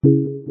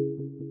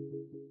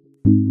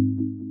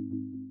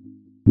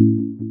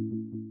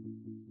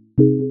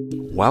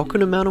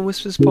Welcome to Mountain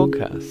Whispers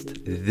podcast.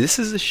 This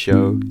is a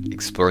show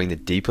exploring the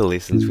deeper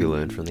lessons we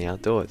learn from the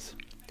outdoors.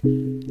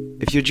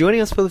 If you're joining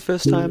us for the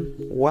first time,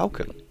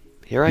 welcome.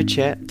 Here I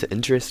chat to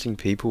interesting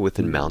people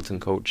within mountain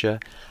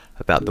culture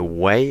about the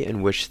way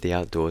in which the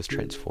outdoors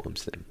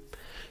transforms them,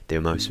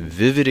 their most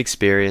vivid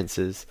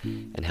experiences,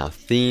 and how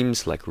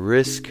themes like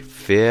risk,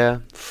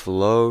 fear,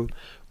 flow,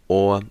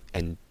 awe,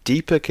 and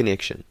deeper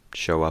connection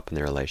show up in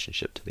their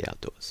relationship to the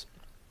outdoors.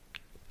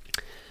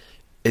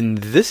 In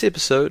this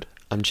episode,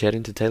 I'm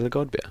chatting to Taylor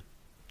Godbeer.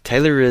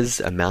 Taylor is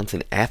a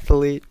mountain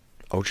athlete,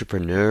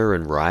 entrepreneur,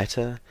 and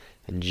writer,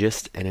 and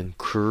just an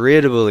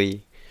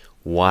incredibly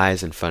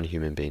wise and fun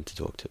human being to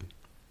talk to.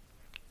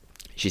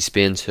 She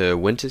spends her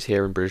winters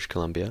here in British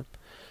Columbia,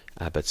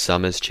 but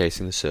summers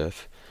chasing the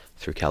surf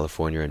through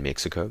California and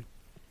Mexico.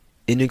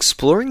 In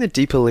exploring the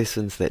deeper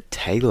lessons that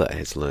Taylor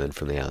has learned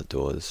from the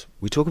outdoors,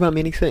 we talk about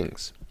many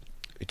things.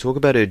 We talk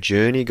about her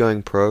journey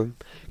going pro,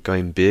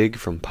 going big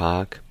from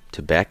park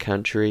to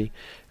backcountry,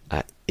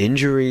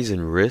 injuries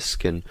and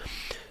risk, and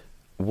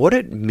what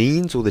it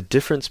means, or the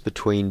difference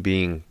between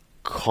being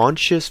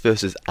conscious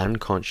versus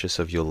unconscious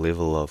of your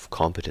level of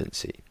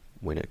competency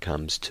when it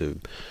comes to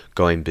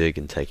going big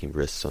and taking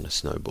risks on a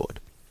snowboard.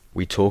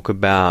 We talk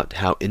about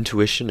how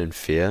intuition and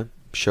fear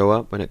show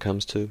up when it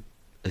comes to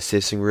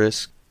assessing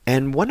risk.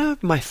 And one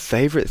of my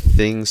favorite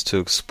things to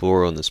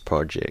explore on this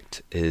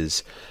project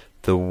is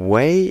the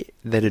way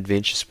that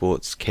adventure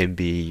sports can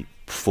be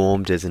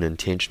formed as an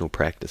intentional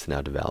practice in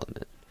our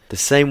development. The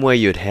same way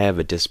you'd have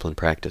a disciplined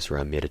practice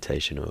around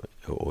meditation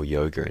or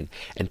yoga.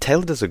 And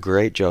Taylor does a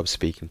great job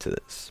speaking to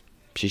this.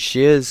 She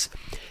shares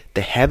the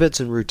habits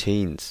and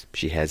routines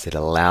she has that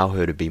allow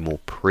her to be more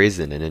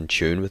present and in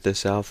tune with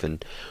herself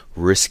in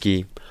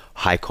risky,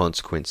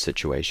 high-consequence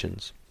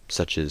situations,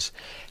 such as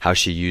how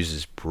she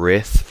uses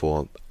breath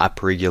for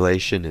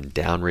upregulation and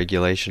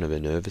downregulation of her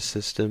nervous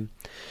system,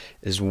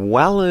 as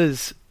well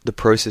as the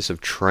process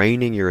of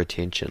training your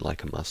attention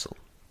like a muscle.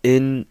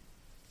 In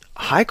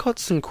high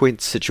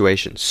consequence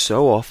situations,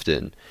 so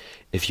often,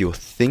 if you're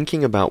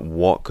thinking about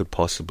what could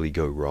possibly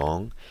go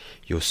wrong,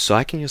 you're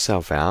psyching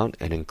yourself out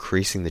and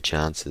increasing the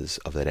chances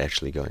of that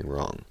actually going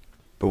wrong.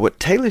 But what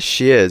Taylor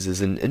shares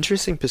is an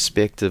interesting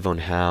perspective on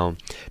how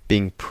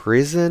being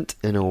present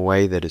in a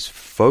way that is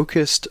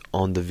focused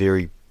on the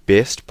very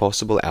best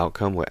possible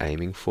outcome we're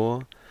aiming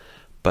for,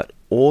 but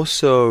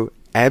also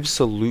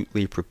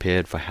absolutely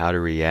prepared for how to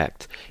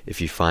react if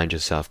you find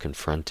yourself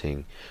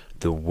confronting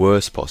the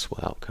worst possible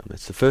outcome.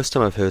 It's the first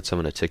time I've heard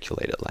someone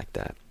articulate it like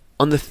that.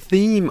 On the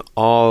theme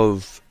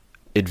of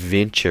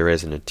adventure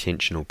as an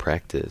intentional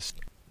practice,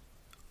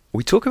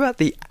 we talk about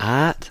the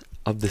art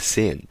of the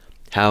send.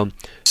 How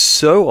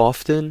so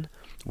often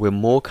we're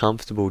more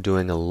comfortable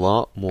doing a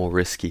lot more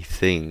risky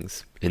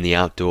things in the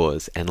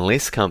outdoors and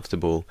less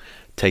comfortable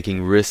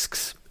taking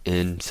risks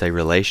in, say,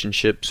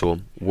 relationships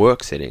or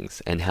work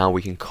settings, and how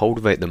we can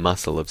cultivate the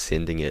muscle of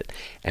sending it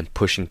and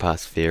pushing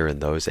past fear in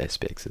those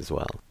aspects as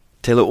well.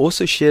 Taylor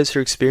also shares her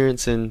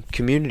experience in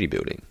community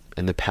building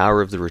and the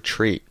power of the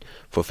retreat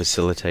for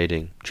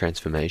facilitating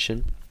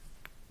transformation.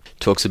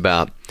 Talks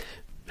about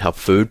how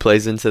food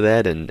plays into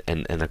that and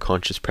a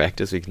conscious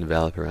practice we can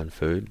develop around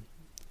food.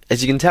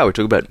 As you can tell, we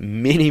talk about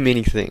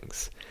many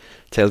things.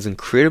 Taylor's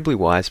incredibly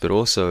wise, but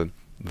also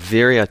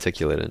very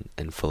articulate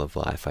and full of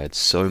life. I had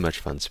so much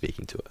fun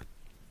speaking to her.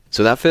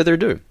 So without further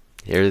ado,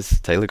 here is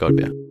Taylor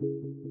Godbeer.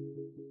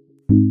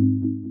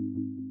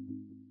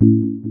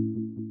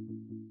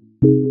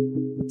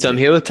 So I'm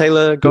here with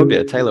Taylor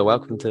Godbeer. Taylor,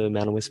 welcome to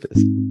Mountain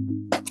Whispers.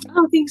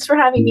 Oh, thanks for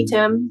having me,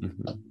 Tim.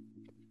 Mm-hmm.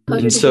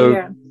 Pleasure And to so be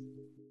here.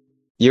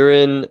 you're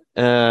in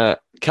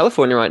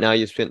California right now.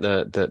 You spent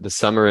the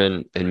summer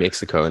in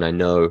Mexico, and I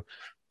know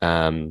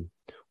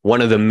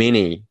one of the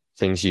many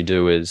things you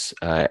do is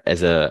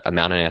as a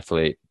mountain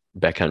athlete,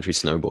 backcountry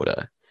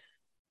snowboarder.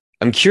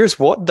 I'm curious,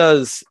 what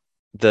does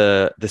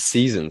the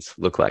seasons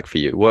look like for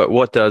you?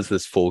 What does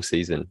this fall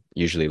season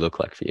usually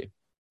look like for you?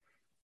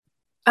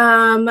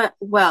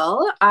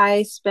 Well,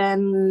 I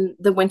spend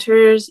the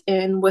winters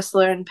in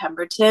Whistler and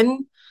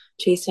Pemberton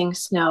chasing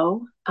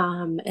snow.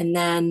 And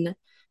then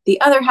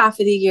the other half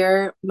of the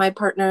year, my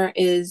partner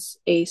is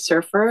a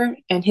surfer,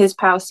 and his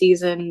POW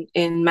season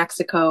in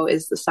Mexico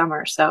is the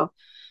summer. So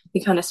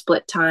we kind of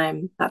split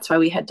time. That's why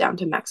we head down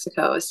to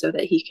Mexico, so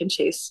that he can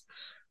chase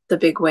the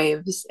big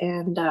waves.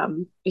 And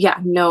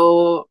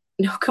no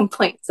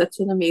complaints. It's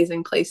an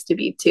amazing place to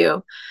be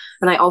too.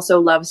 And I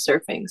also love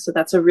surfing. So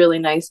that's a really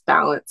nice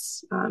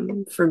balance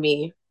for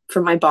me,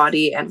 for my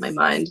body and my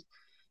mind.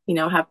 You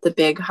know, have the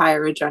big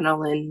higher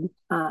adrenaline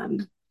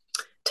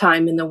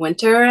time in the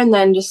winter, and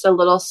then just a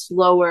little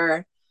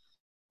slower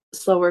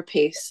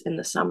pace in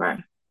the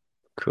summer.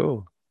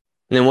 Cool.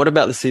 And then what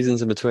about the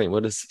seasons in between?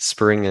 What does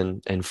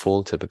spring and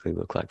fall typically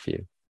look like for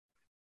you?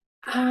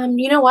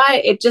 You know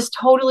what? It just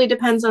totally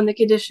depends on the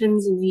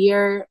conditions in the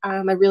year. I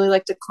really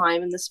like to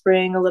climb in the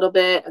spring a little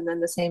bit, and then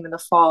the same in the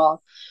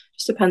fall.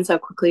 Just depends how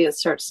quickly it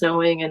starts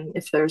snowing and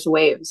if there's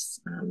waves.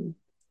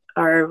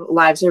 Our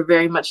lives are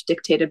very much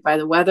dictated by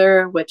the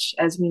weather, which,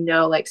 as we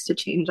know, likes to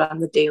change on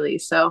the daily.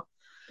 So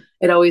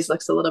it always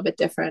looks a little bit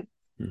different.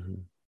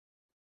 Hmm.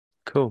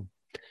 Cool.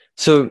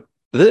 So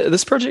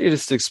this project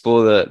is to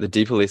explore the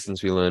deeper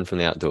lessons we learn from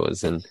the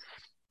outdoors, and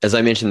as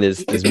I mentioned,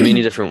 there's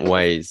many different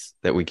ways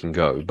that we can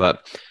go.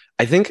 But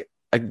I think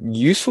a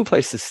useful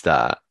place to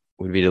start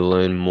would be to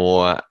learn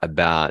more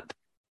about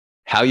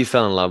how you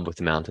fell in love with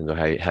the mountains, or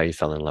how you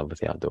fell in love with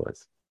the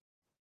outdoors.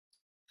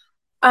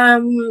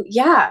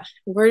 Yeah,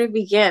 where to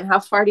begin? How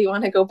far do you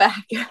want to go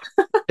back?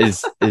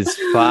 As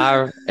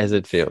far as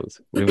it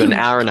feels. We've got an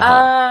hour and a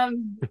half.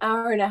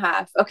 Hour and a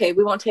half. Okay,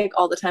 we won't take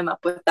all the time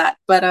up with that.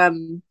 But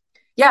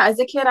yeah, as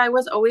a kid, I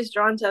was always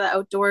drawn to the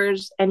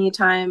outdoors.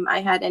 Anytime I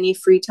had any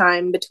free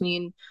time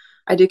between,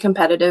 I did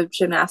competitive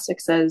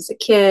gymnastics as a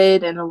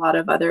kid and a lot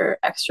of other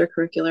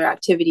extracurricular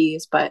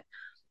activities. But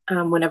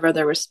whenever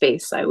there was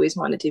space, I always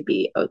wanted to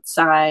be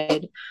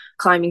outside,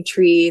 climbing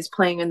trees,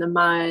 playing in the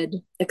mud,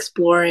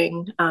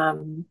 exploring.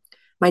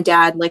 My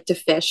dad liked to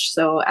fish,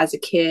 so as a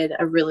kid,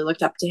 I really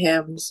looked up to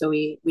him. So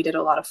we did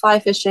a lot of fly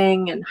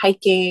fishing and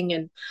hiking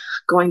and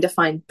going to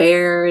find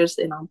bears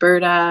in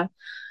Alberta.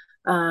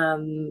 A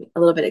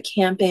little bit of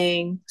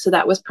camping. So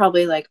that was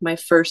probably like my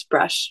first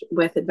brush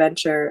with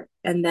adventure.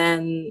 And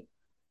then,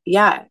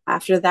 yeah,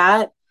 after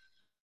that,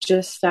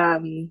 just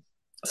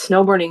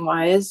snowboarding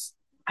wise,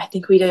 I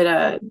think we did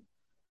a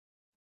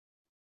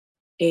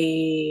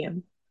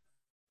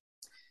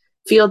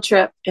field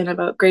trip in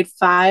about grade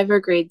 5 or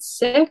grade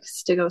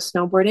 6 to go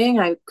snowboarding.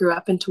 I grew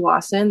up in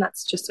Tawasin,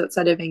 that's just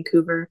outside of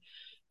Vancouver,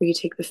 where you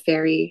take the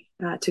ferry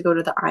to go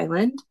to the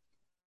island.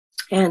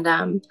 And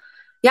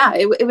yeah,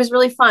 it was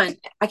really fun.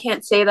 I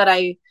can't say that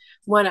I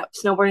went up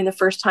snowboarding the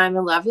first time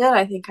and loved it.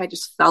 I think I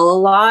just fell a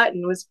lot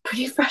and was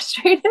pretty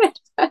frustrated.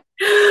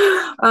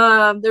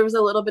 There was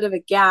a little bit of a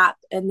gap.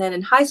 And then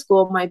in high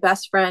school, my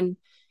best friend,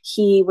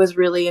 he was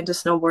really into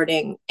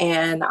snowboarding,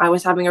 and I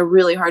was having a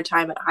really hard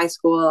time at high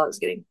school. I was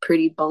getting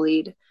pretty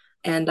bullied,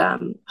 and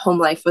home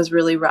life was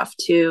really rough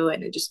too.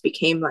 And it just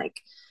became like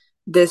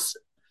this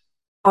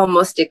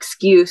almost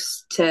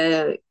excuse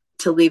to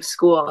leave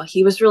school.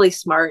 He was really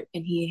smart,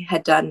 and he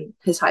had done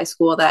his high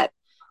school that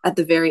at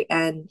the very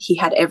end he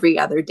had every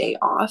other day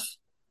off.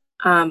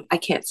 I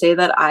can't say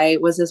that I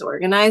was as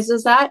organized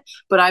as that,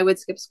 but I would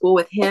skip school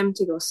with him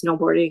to go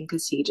snowboarding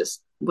because he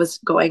just was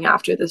going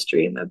after this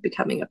dream of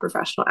becoming a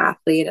professional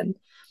athlete. And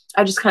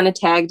I just kind of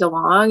tagged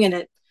along,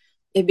 and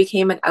it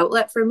became an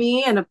outlet for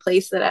me and a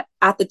place that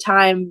at the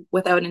time,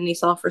 without any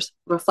self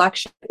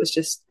reflection, it was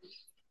just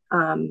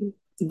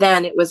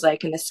then it was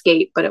like an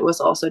escape, but it was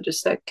also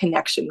just a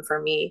connection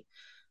for me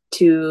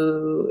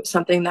to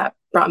something that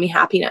brought me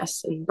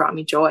happiness and brought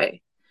me joy.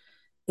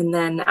 And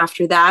then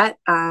after that,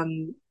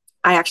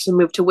 I actually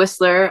moved to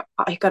Whistler.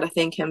 I got to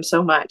thank him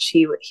so much.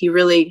 He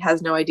really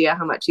has no idea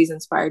how much he's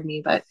inspired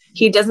me, but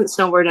he doesn't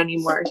snowboard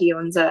anymore. He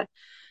owns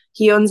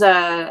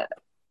an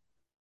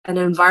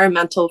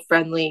environmental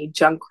friendly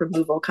junk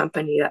removal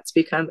company that's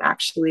become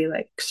actually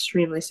like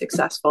extremely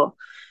successful.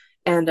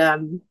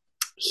 And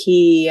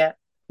he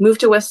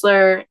moved to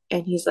Whistler,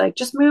 and he's like,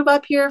 just move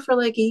up here for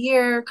like a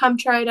year, come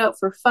try it out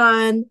for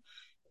fun.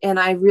 And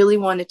I really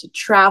wanted to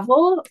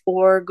travel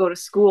or go to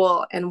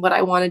school. And what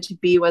I wanted to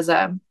be was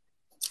a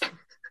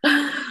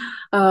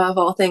of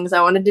all things,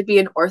 I wanted to be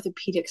an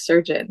orthopedic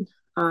surgeon.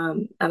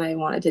 And I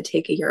wanted to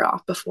take a year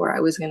off before I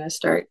was going to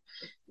start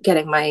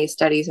getting my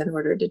studies in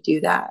order to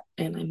do that.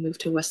 And I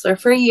moved to Whistler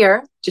for a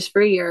year, just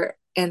for a year.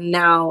 And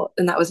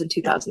that was in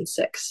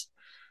 2006.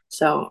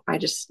 So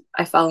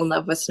I fell in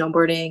love with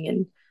snowboarding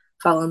and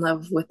fell in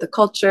love with the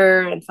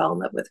culture and fell in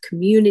love with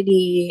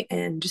community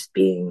and just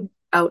being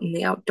out in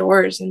the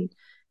outdoors. And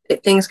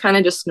things kind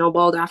of just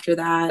snowballed after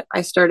that.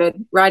 I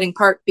started riding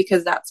park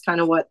because that's kind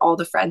of what all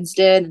the friends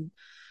did, and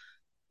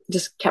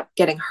just kept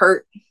getting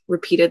hurt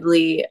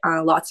repeatedly,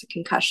 lots of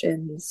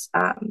concussions.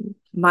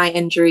 My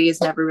injury has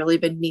never really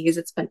been knees,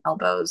 it's been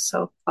elbows.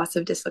 So lots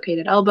of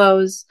dislocated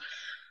elbows.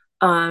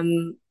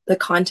 The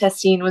contest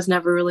scene was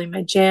never really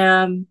my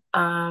jam.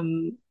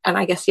 And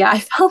I guess, yeah, I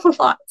fell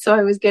a lot. So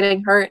I was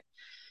getting hurt.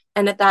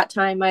 And at that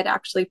time, I'd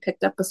actually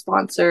picked up a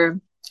sponsor,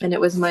 and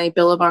it was my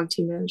Billabong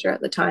team manager at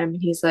the time.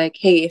 And he's like,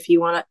 hey, if you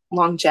want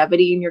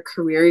longevity in your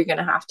career, you're going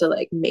to have to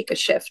like make a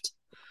shift.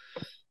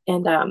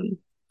 And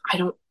I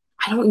don't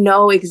I don't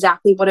know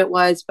exactly what it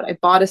was, but I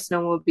bought a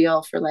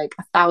snowmobile for like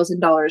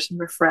 $1,000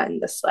 from a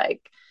friend, this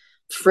like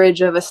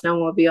fridge of a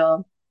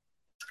snowmobile.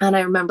 And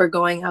I remember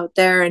going out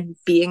there and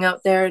being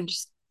out there, and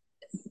just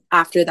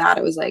after that,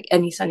 it was like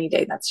any sunny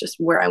day, that's just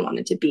where I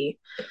wanted to be.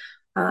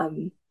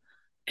 Um,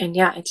 and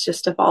yeah, it's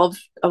just evolved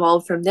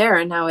from there,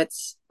 and now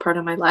it's part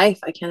of my life.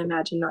 I can't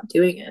imagine not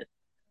doing it.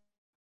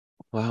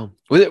 Wow.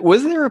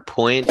 Was there a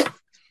point,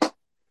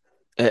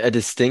 a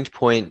distinct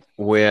point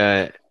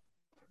where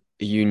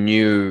you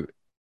knew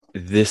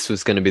this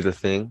was going to be the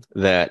thing,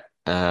 that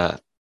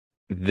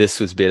this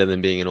was better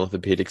than being an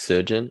orthopedic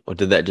surgeon, or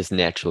did that just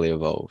naturally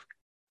evolve?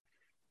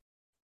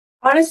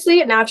 Honestly,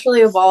 it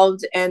naturally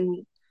evolved,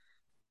 and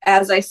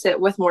as I sit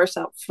with more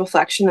self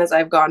reflection as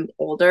I've gotten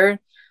older,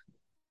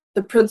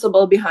 the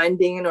principle behind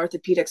being an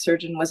orthopedic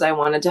surgeon was I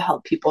wanted to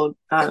help people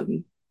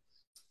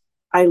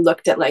I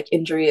looked at like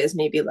injury as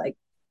maybe like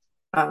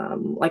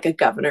a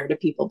governor to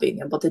people being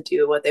able to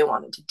do what they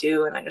wanted to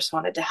do, and I just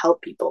wanted to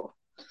help people.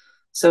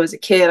 So as a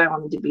kid, I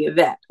wanted to be a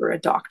vet or a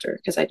doctor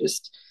because I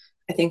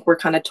think we're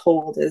kind of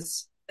told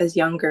as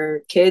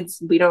younger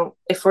kids, we don't,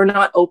 if we're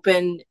not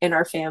open in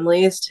our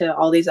families to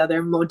all these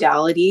other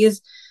modalities,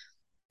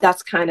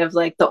 that's kind of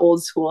like the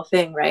old school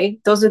thing,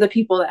 right? Those are the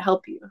people that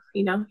help you,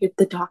 you know, you're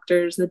the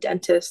doctors, the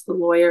dentists, the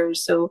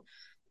lawyers. So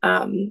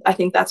I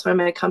think that's why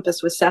my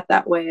compass was set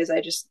that way, is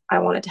I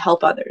wanted to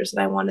help others,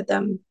 and I wanted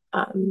them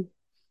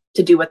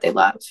to do what they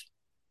love.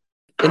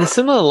 In a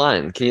similar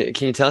line, can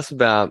you tell us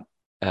about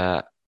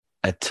uh,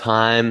 a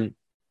time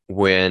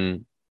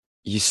when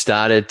you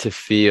started to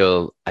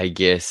feel, I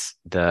guess,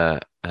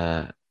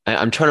 I'm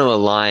trying to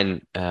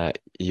align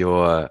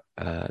your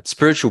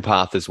spiritual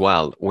path as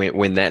well,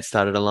 when that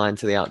started aligned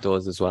to the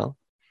outdoors as well?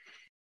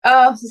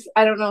 Oh,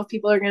 I don't know if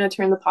people are going to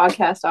turn the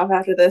podcast off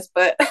after this,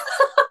 but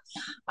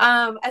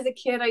as a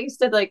kid, I used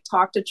to like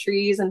talk to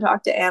trees and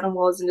talk to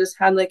animals and just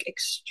had like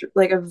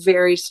like a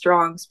very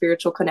strong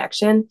spiritual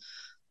connection.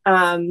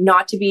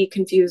 Not to be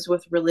confused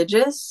with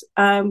religious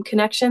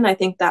connection. I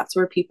think that's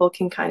where people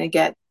can kind of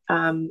get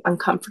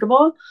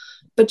uncomfortable,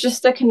 but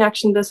just a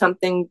connection to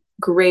something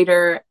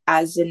greater,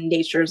 as in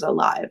nature's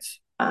alive.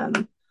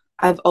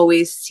 I've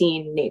always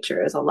seen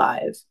nature as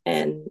alive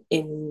and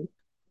in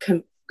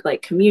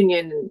like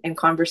communion and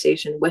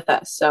conversation with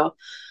us. So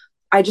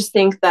I just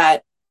think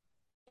that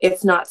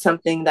it's not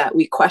something that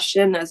we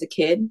question as a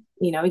kid.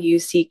 You know, you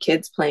see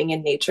kids playing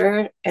in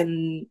nature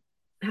and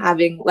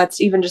having,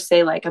 let's even just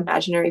say like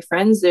imaginary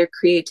friends, their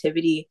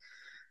creativity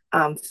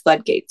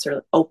floodgates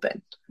are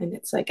open. And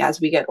it's like,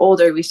 as we get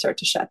older, we start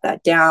to shut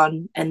that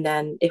down. And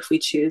then if we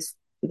choose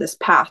this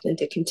path and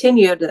to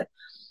continue to,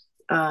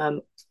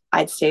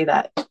 I'd say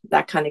that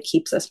that kind of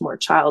keeps us more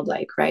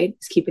childlike, right?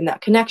 It's keeping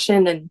that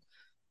connection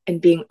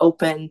and being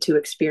open to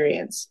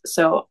experience.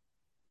 So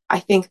I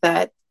think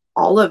that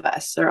all of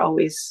us are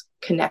always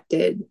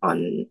connected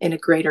in a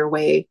greater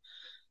way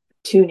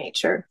to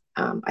nature.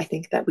 I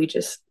think that we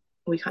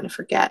kind of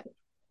forget.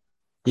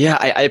 Yeah,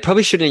 I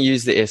probably shouldn't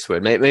use the S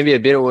word. Maybe a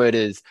better word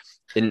is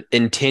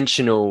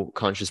intentional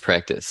conscious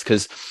practice.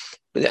 Because,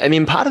 I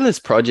mean, part of this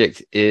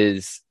project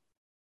is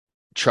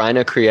trying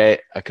to create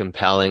a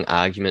compelling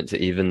argument to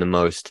even the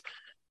most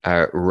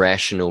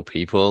rational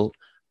people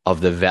of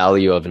the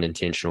value of an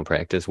intentional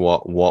practice,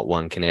 what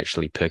one can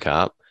actually pick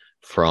up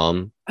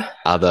from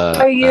other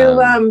Are you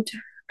talking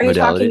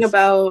modalities.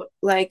 about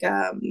like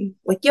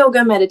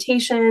yoga,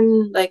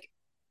 meditation? Like,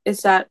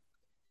 is that,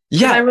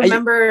 because I Yeah,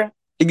 remember,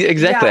 yeah,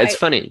 exactly. It's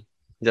funny.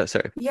 Yeah,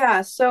 sorry.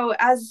 yeah. So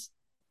as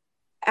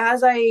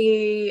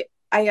I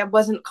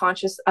wasn't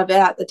conscious of it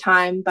at the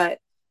time, but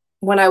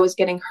when I was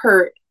getting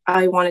hurt,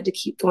 I wanted to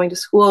keep going to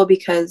school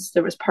because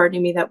there was part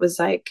of me that was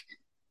like,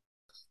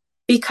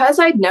 because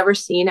I'd never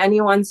seen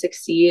anyone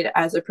succeed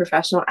as a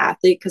professional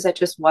athlete, because that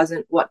just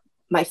wasn't what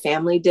my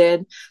family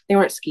did. They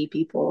weren't ski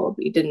people.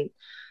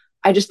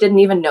 I just didn't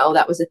even know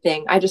that was a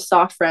thing. I just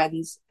saw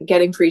friends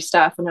getting free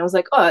stuff and I was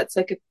like, oh, it's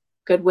like a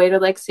good way to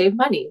like save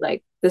money.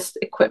 Like, this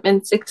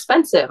equipment's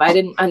expensive. I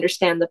didn't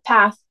understand the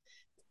path,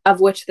 of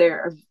which there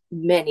are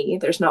many.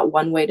 There's not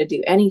one way to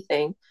do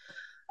anything.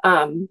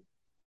 Um,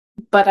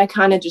 but I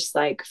kind of just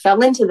like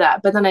fell into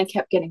that. But then I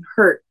kept getting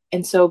hurt.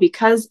 And so,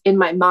 because in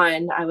my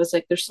mind, I was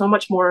like, there's so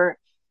much more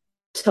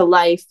to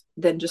life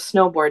than just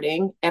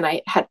snowboarding. And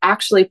I had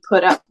actually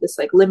put up this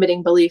like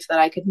limiting belief that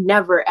I could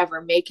never,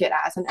 ever make it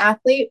as an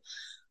athlete.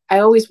 I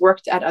always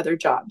worked at other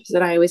jobs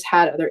and I always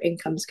had other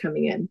incomes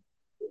coming in,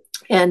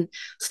 and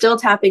still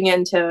tapping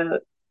into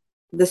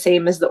the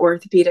same as the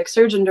orthopedic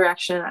surgeon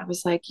direction. I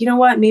was like, you know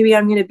what, maybe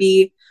I'm going to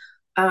be,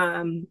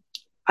 I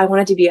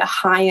wanted to be a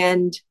high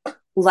end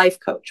life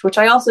coach, which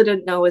I also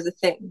didn't know was a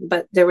thing.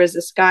 But there was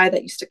this guy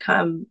that used to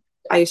come.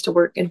 I used to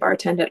work and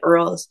bartend at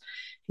Earl's.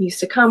 He used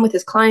to come with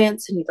his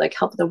clients and he'd like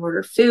help them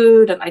order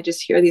food. And I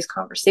just hear these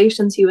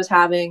conversations he was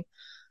having.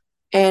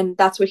 And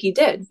that's what he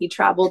did. He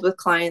traveled with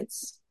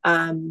clients.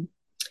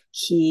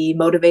 He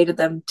motivated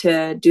them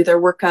to do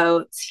their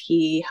workouts.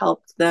 He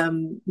helped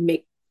them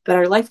make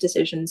better life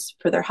decisions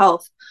for their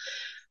health.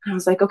 And I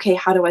was like, okay,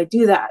 how do I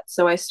do that?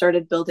 So I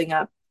started building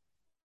up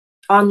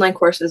online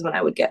courses when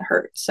I would get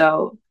hurt.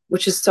 So,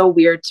 which is so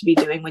weird to be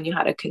doing when you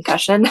had a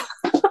concussion.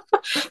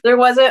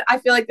 I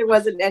feel like there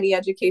wasn't any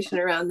education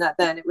around that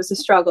then. It was a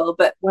struggle.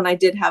 But when I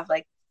did have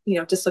like, you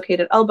know,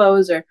 dislocated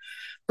elbows or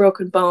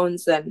broken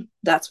bones, then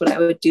that's what I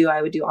would do.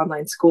 I would do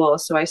online school.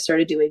 So I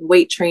started doing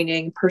weight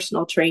training,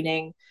 personal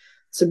training,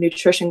 some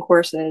nutrition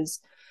courses.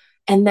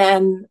 And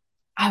then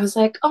I was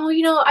like, oh,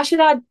 you know, I should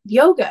add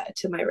yoga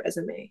to my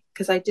resume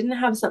because I didn't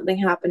have something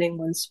happening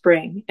one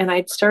spring. And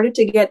I'd started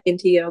to get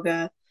into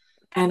yoga.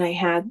 And I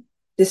had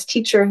this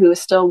teacher who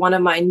is still one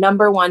of my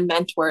number one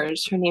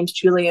mentors. Her name's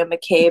Julia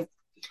McCabe.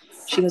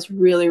 She has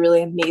really,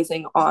 really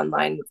amazing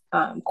online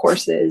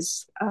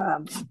courses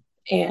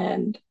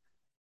and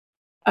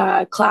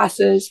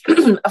classes.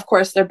 Of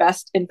course, they're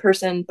best in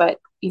person, but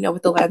you know,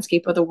 with the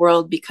landscape of the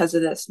world, because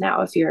of this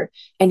now, if you're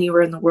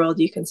anywhere in the world,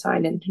 you can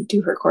sign and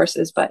do her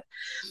courses. But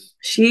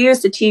she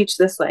used to teach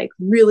this like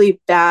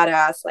really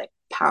badass like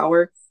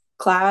power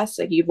class.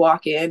 Like you'd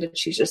walk in and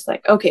she's just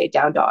like, okay,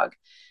 down dog.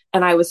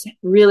 And I was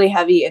really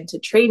heavy into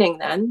training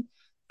then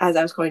as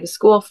I was going to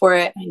school for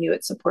it. I knew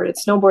it supported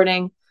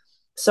snowboarding.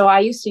 So I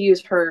used to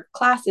use her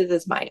classes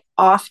as my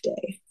off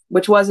day,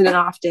 which wasn't an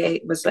off day.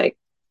 It was like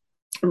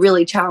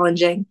really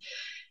challenging.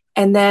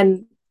 And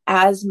then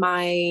as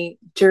my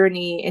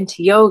journey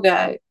into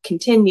yoga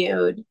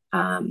continued,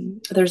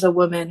 there's a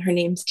woman, her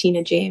name's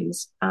Tina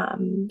James. I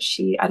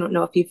don't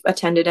know if you've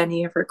attended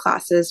any of her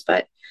classes,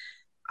 but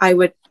I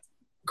would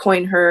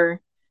coin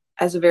her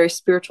as a very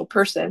spiritual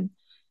person.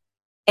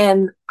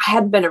 And I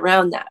hadn't been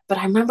around that, but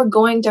I remember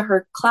going to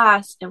her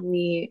class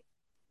and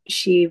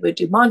she would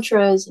do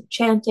mantras and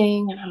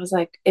chanting. And I was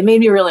like, it made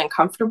me really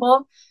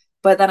uncomfortable.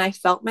 But then I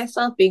felt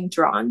myself being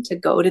drawn to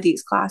go to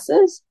these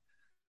classes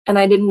and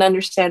I didn't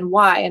understand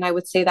why. And I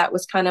would say that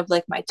was kind of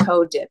like my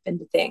toe dip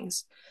into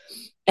things.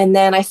 And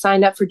then I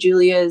signed up for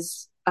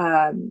Julia's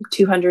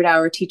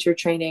 200-hour teacher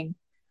training.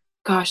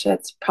 Gosh,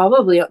 that's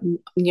probably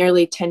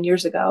nearly 10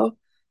 years ago.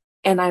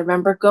 And I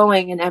remember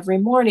going, and every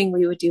morning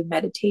we would do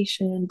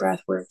meditation,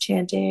 breath work,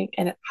 chanting.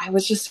 And I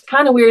was just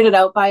kind of weirded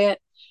out by it.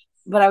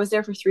 But I was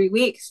there for 3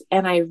 weeks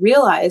and I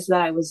realized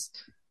that I was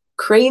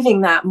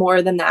craving that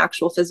more than the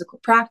actual physical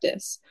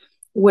practice,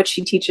 which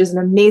she teaches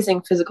an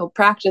amazing physical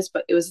practice,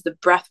 but it was the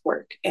breath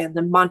work and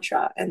the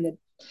mantra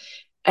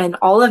and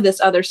all of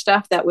this other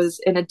stuff that was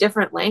in a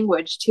different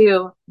language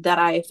too, that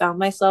I found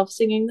myself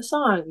singing the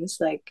songs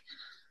like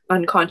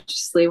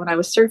unconsciously when I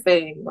was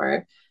surfing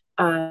or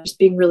just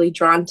being really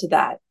drawn to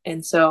that.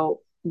 And so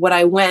what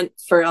I went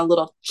for a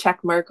little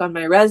check mark on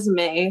my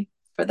resume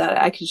for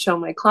that I could show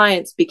my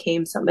clients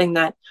became something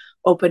that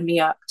opened me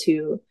up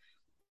to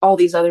all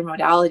these other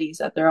modalities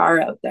that there are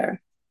out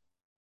there.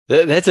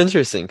 That's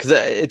interesting because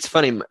it's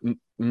funny.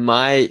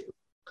 My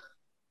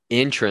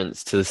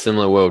entrance to the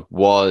similar world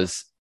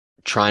was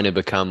trying to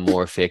become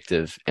more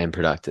effective and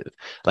productive.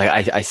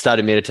 Like I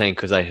started meditating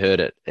because I heard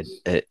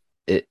it.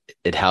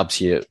 It helps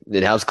you.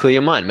 It helps clear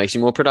your mind, makes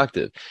you more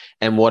productive.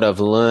 And what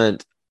I've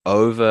learned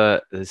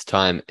over this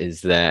time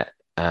is that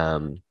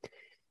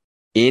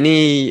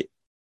any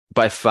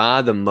by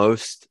far the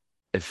most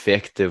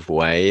effective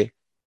way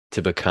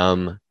to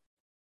become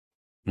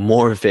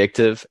more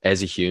effective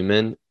as a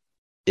human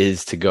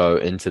is to go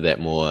into that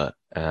more,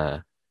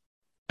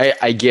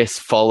 I guess,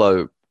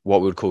 follow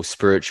what we would call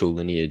spiritual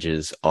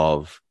lineages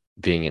of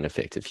being an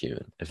effective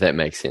human, if that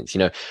makes sense. You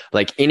know,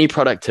 like any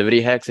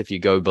productivity hacks, if you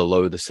go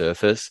below the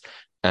surface,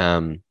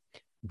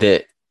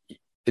 that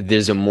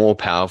there's a more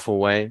powerful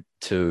way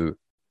to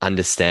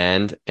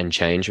understand and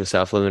change your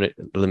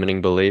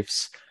self-limiting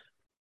beliefs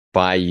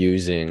by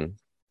using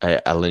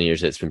a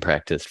lineage that's been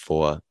practiced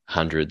for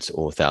hundreds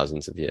or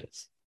thousands of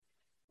years.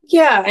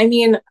 Yeah, I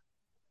mean,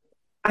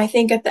 I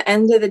think at the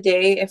end of the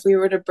day, if we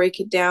were to break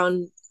it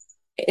down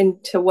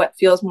into what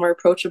feels more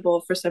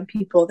approachable for some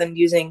people than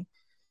using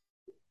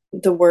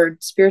the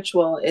word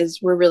spiritual,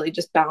 is we're really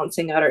just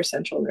balancing out our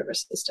central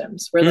nervous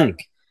systems. We're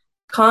like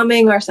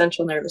calming our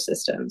central nervous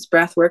systems.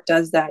 Breath work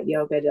does that,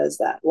 yoga does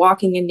that,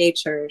 walking in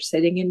nature,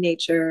 sitting in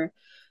nature.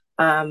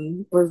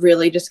 We're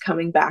really just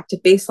coming back to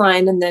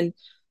baseline and then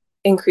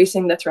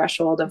increasing the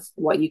threshold of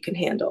what you can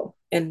handle.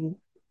 And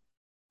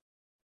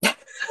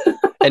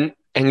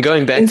and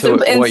going back to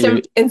what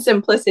you in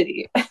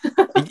simplicity.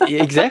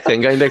 exactly,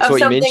 and going back to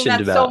what you mentioned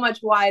that's about so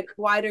much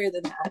wider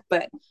than that,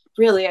 but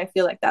really I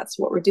feel like that's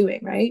what we're doing,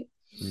 right?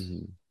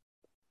 Mhm.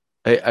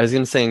 I was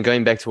going to say, and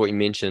going back to what you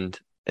mentioned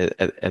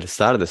at the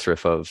start of this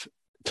riff of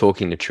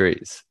talking to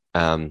trees,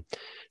 something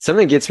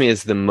that gets me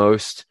is the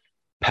most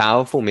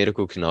powerful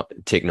medical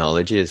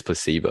technology is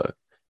placebo,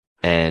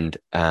 and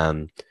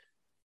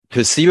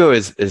placebo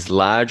is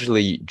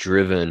largely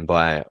driven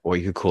by what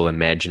you could call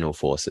imaginal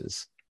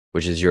forces,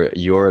 which is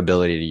your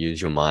ability to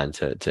use your mind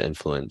to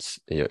influence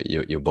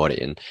your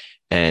body,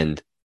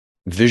 and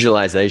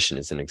visualization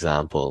is an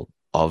example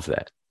of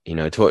that. You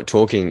know,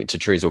 talking to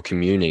trees or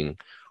communing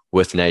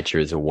with nature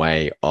is a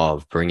way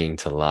of bringing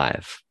to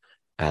life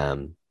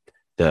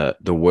the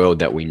world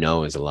that we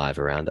know is alive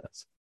around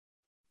us.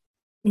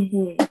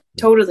 Mm-hmm.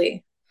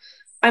 Totally.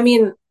 I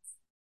mean,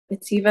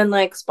 it's even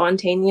like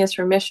spontaneous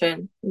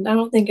remission. I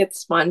don't think it's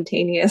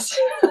spontaneous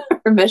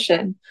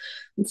remission.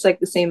 It's like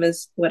the same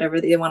as whatever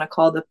they want to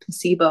call the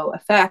placebo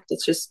effect.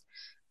 It's just,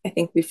 I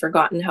think we've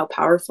forgotten how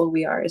powerful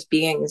we are as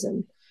beings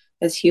and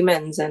as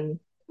humans and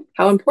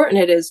how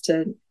important it is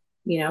to,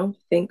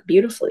 think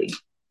beautifully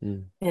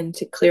and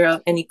to clear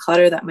out any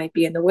clutter that might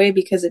be in the way,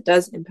 because it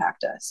does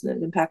impact us and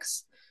it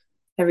impacts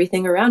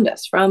everything around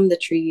us, from the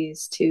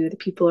trees to the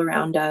people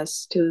around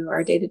us to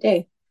our day to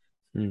day.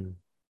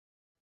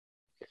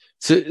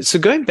 So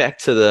going back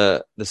to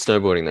the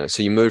snowboarding though,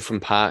 so you moved from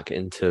park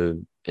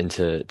into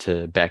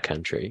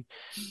backcountry.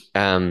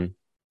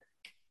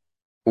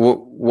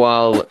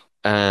 While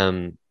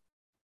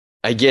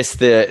I guess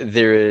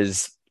there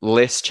is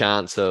less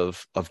chance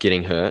of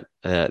getting hurt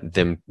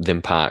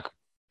than park.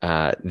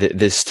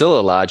 There's still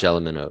a large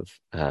element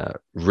of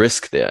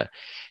risk there.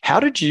 How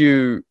did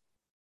you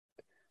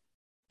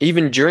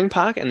even during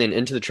park and then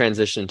into the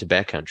transition to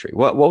backcountry,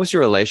 what was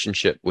your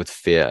relationship with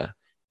fear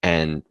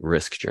and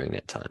risk during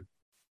that time?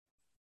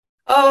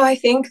 Oh, I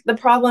think the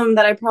problem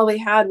that I probably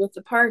had with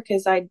the park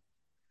is I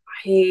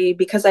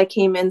because I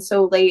came in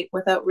so late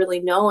without really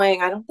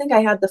knowing, I don't think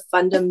I had the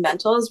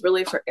fundamentals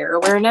really for air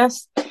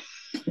awareness.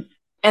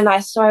 And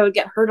I would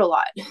get hurt a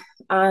lot.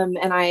 And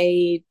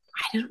I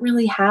didn't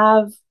really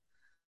have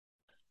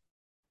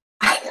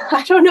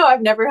I don't know,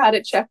 I've never had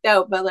it checked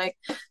out, but like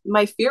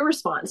my fear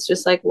response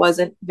just like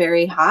wasn't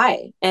very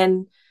high.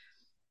 And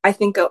I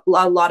think a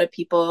lot of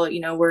people, you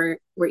know, were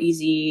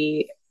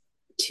easy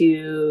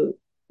to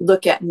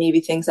look at maybe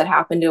things that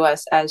happened to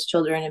us as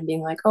children and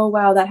being like, oh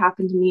wow, that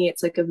happened to me.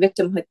 It's like a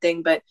victimhood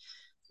thing. But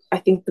I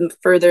think the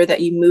further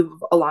that you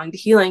move along to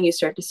healing, you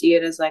start to see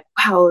it as like,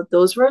 wow,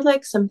 those were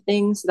like some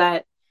things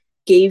that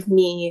gave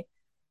me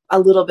a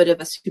little bit of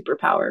a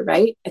superpower,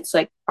 right? It's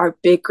like our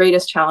big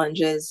greatest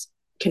challenges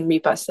can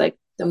reap us like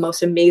the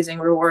most amazing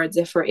rewards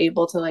if we're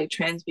able to like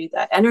transmute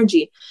that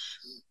energy.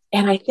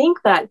 And I think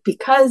that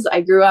because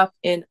I grew up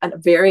in a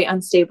very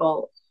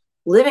unstable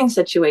living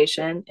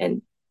situation,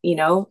 and you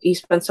know, you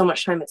spend so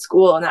much time at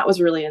school and that was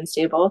really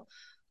unstable,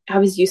 I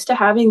was used to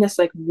having this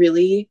like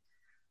really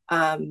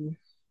um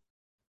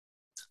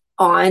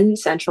on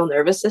central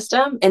nervous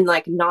system, and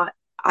like not,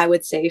 I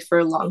would say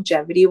for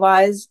longevity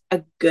wise,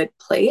 a good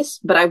place,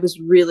 but I was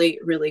really,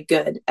 really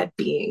good at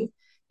being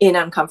in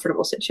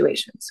uncomfortable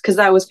situations because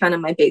that was kind of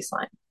my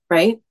baseline,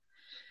 right?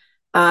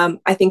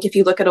 I think if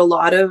you look at a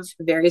lot of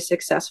very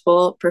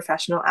successful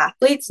professional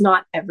athletes,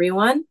 not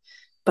everyone,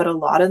 but a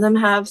lot of them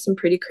have some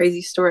pretty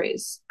crazy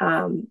stories.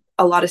 A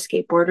lot of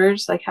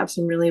skateboarders like have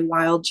some really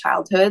wild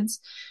childhoods.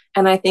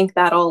 And I think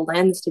that all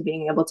lends to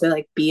being able to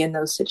like be in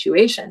those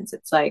situations.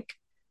 It's like,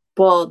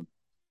 well,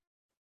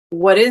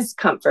 what is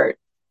comfort?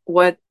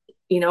 What,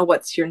 you know,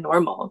 what's your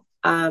normal?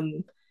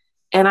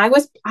 And I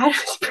was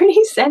pretty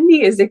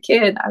sendy as a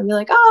kid. I'd be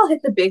like, oh, I'll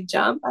hit the big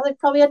jump. I like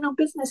probably had no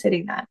business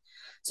hitting that.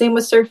 Same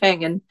with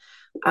surfing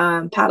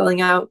and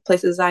paddling out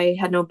places I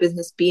had no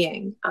business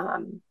being.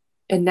 And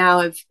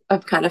now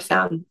I've kind of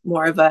found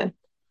more of a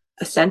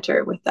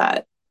center with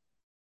that.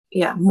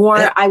 Yeah, more.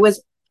 That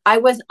I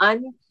was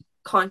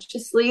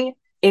unconsciously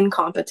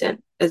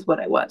incompetent, is what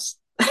I was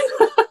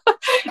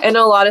in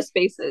a lot of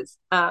spaces.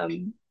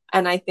 And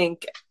I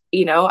think,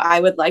 you know, I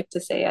would like to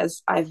say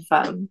as I've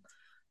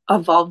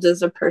evolved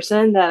as a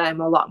person that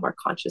I'm a lot more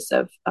conscious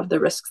of the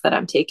risks that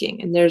I'm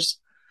taking. And there's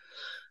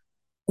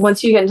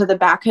once you get into the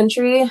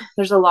backcountry,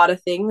 there's a lot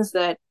of things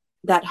that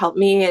helped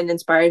me and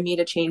inspired me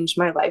to change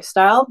my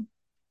lifestyle.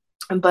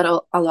 But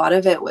a lot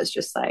of it was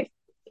just like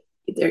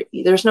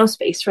there's no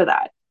space for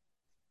that,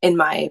 in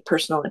my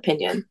personal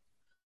opinion.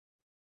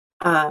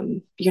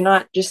 You're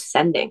not just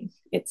sending.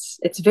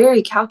 It's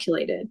very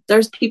calculated.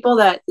 There's people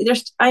that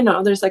there's I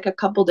know there's like a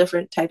couple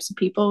different types of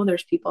people.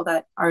 There's people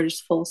that are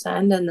just full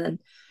send, and then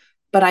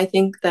but I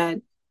think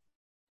that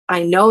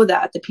I know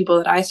that the people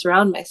that I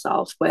surround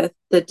myself with,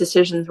 the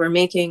decisions we're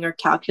making are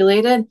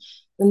calculated,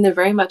 and they're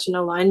very much in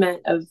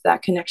alignment of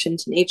that connection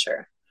to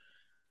nature.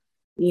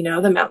 You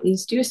know, the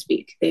mountains do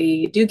speak.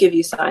 They do give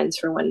you signs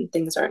for when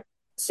things aren't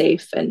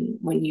safe and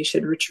when you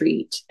should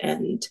retreat.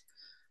 And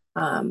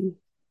um,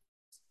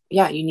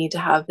 yeah, you need to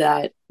have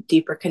that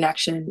deeper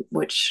connection,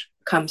 which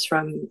comes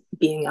from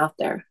being out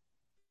there.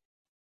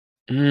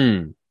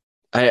 mm,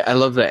 I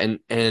love that,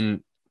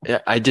 and yeah,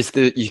 I just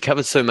you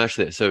covered so much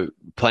there. So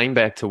playing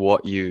back to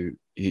what you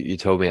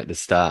told me at the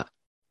start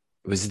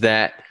was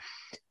that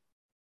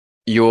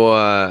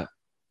your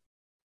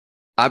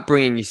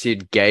upbringing, you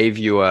said, gave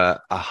you a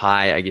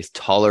high, I guess,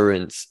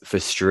 tolerance for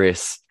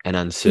stress and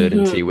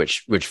uncertainty,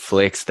 Mm-hmm. which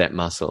flexed that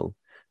muscle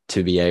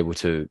to be able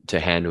to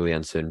handle the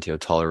uncertainty or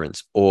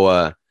tolerance.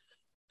 Or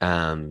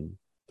um,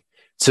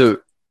 so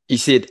you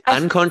said I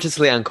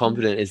unconsciously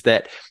incompetent is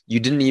that you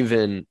didn't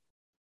even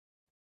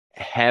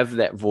have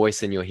that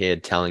voice in your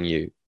head telling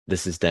you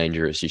this is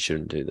dangerous, you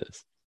shouldn't do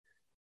this.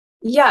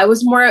 Yeah, it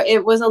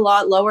was a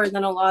lot lower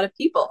than a lot of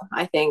people,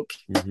 I think.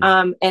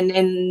 Hmm. And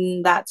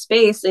in that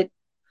space, it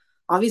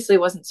obviously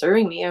wasn't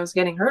serving me. I was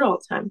getting hurt all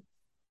the time.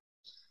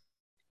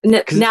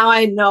 Because Now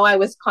I know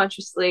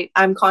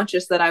I'm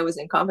conscious that I was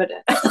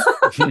incompetent.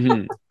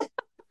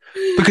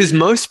 because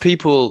most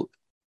people,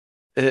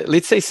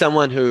 let's say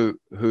someone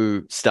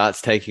who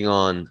starts taking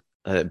on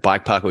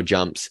bike park or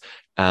jumps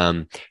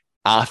um,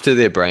 after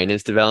their brain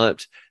is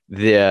developed,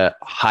 they're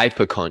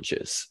hyper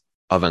conscious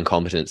of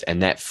incompetence,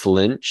 and that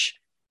flinch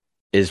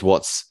is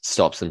what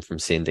stops them from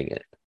sending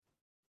it.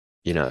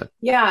 You know,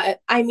 Yeah,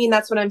 I mean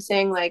that's what I'm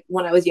saying. Like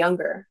when I was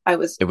younger, I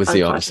was it was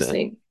the opposite.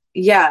 unconsciously,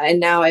 yeah, and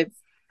now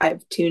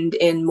I've tuned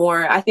in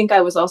more. I think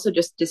I was also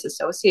just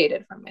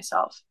disassociated from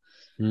myself,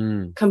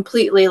 Mm.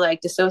 completely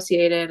like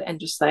dissociated and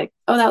just like,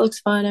 oh, that looks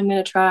fun. I'm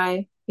gonna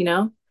try, you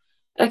know.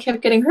 I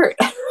kept getting hurt.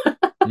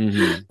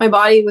 Hmm. My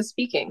body was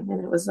speaking,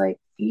 and it was like,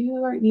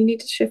 you need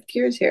to shift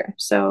gears here.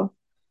 So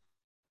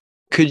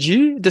Could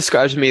you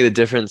describe to me the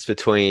difference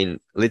between,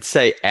 let's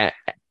say,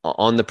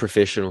 on the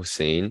professional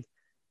scene,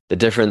 the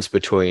difference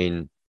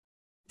between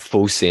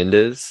full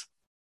senders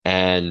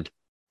and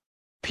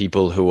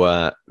people who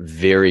are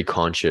very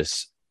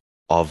conscious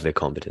of their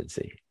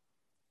competency?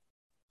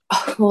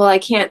 Well, I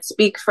can't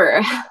speak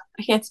for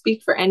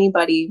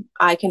anybody.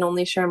 I can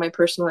only share my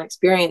personal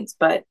experience,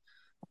 but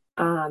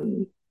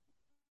um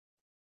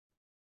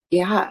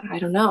yeah, I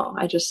don't know.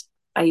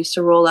 I used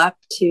to roll up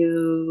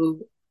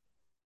to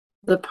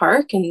the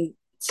park and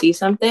see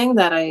something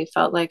that I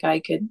felt like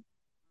I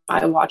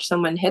watched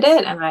someone hit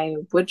it and I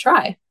would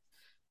try.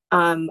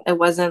 It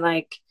wasn't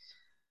like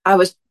I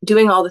was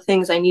doing all the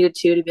things I needed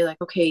to be like,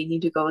 okay, you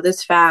need to go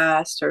this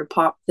fast or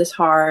pop this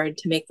hard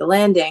to make the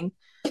landing.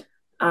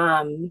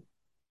 Um,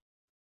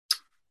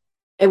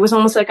 it was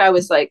almost like I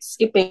was like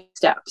skipping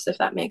steps, if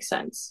that makes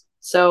sense.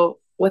 So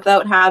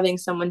without having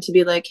someone to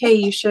be like, hey,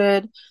 you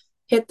should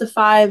hit the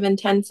 5 and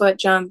 10 foot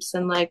jumps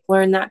and like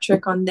learn that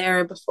trick on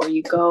there before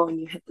you go and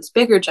you hit this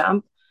bigger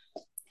jump.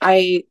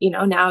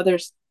 Now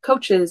there's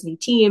coaches and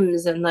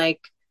teams and like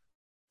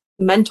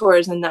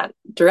mentors in that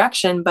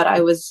direction, but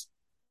I was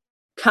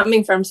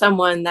coming from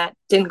someone that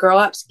didn't grow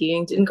up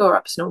skiing, didn't grow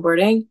up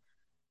snowboarding,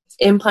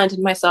 implanted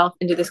myself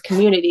into this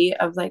community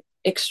of like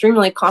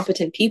extremely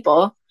competent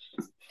people,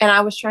 and I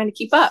was trying to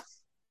keep up.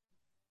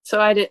 So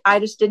I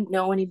just didn't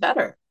know any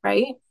better,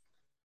 right?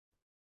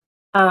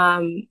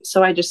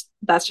 So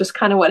that's just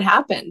kind of what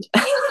happened.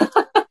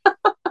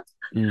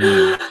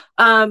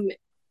 Mm.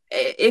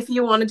 If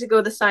you wanted to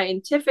go the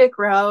scientific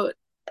route,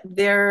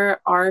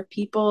 there are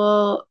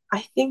people,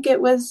 I think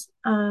it was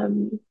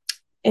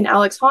in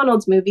Alex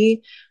Honnold's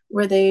movie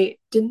where they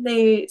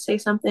say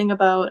something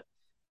about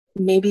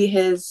maybe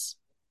his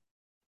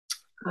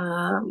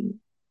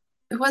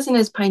it wasn't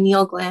his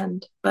pineal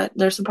gland, but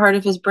there's a part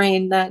of his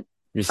brain that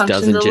Just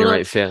functions doesn't a little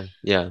generate fear.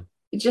 Yeah.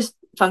 it just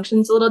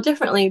functions a little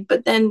differently.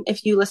 But then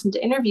if you listen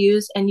to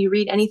interviews and you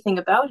read anything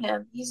about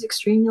him, he's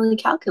extremely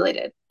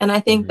calculated. And I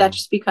think that Hmm.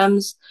 just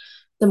becomes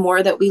the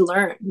more that we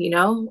learn,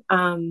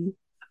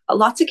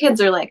 lots of kids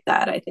are like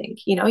that. I think,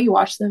 you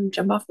watch them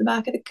jump off the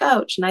back of the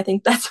couch. And I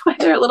think that's why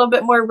they're a little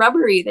bit more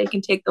rubbery. They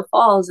can take the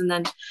falls. And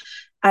then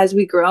as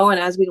we grow and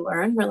as we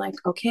learn, we're like,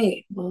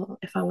 okay, well,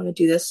 if I want to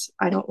do this,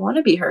 I don't want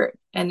to be hurt.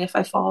 And if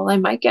I fall, I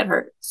might get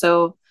hurt.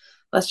 So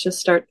let's just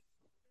start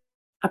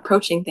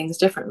approaching things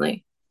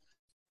differently.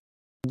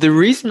 The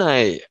reason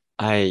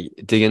I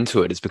dig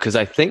into it is because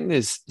I think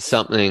there's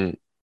something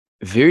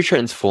very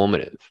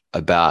transformative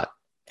about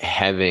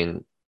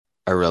having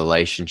a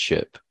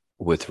relationship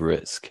with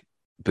risk,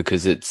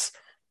 because it's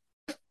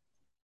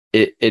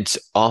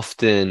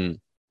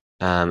often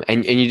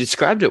and you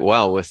described it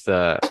well with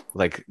the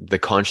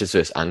conscious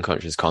versus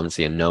unconscious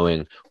competency and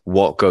knowing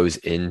what goes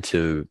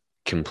into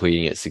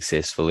completing it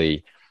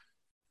successfully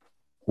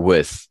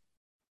with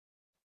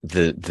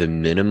the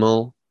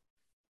minimal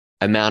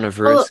amount of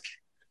Well, risk.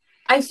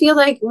 I feel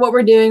like what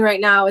we're doing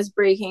right now is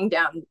breaking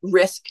down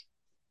risk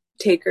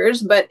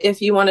takers. But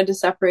if you wanted to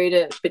separate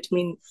it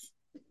between,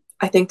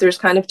 I think there's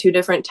kind of two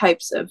different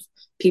types of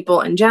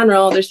people in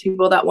general. There's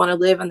people that want to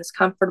live in this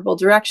comfortable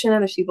direction,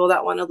 and there's people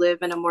that want to live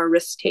in a more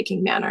risk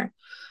taking manner.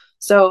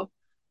 So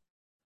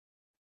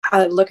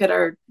I look at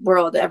our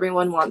world,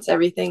 everyone wants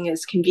everything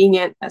as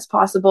convenient as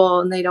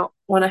possible, and they don't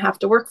want to have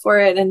to work for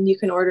it. And you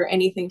can order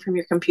anything from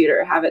your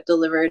computer, have it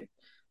delivered.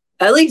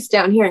 At least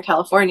down here in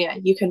California,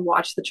 you can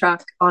watch the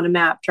truck on a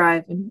map,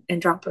 drive,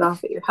 and drop it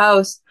off at your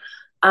house.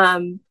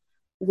 Um,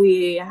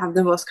 we have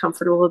the most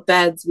comfortable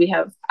beds. We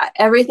have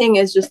everything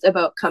is just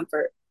about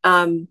comfort,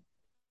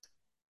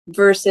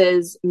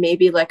 versus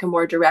maybe like a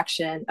more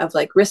direction of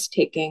like risk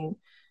taking,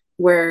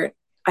 where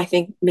I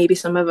think maybe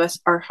some of us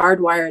are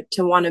hardwired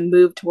to want to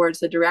move towards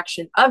the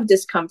direction of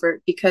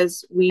discomfort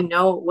because we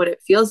know what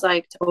it feels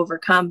like to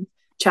overcome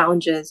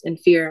challenges and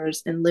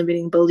fears and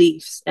limiting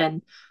beliefs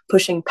and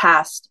pushing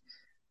past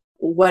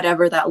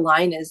whatever that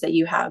line is that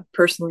you have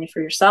personally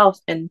for yourself.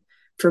 And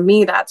for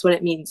me, that's what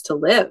it means to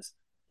live,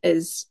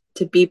 is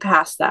to be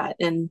past that.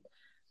 And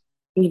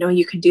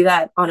you can do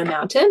that on a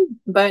mountain,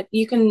 but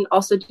you can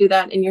also do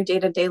that in your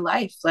day-to-day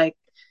life. Like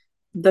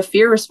the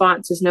fear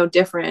response is no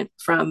different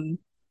from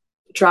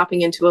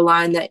dropping into a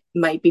line that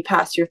might be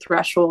past your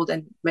threshold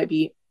and might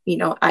be,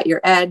 at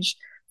your edge,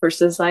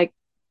 versus like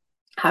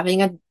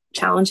having a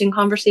challenging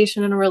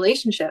conversation in a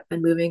relationship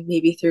and moving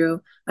maybe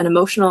through an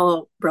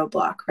emotional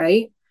roadblock,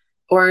 right?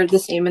 Or the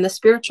same in the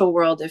spiritual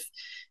world.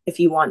 If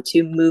you want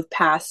to move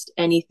past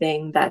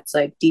anything that's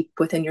like deep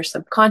within your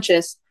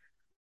subconscious,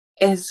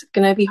 is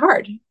going to be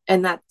hard,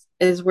 and that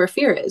is where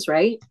fear is,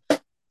 right?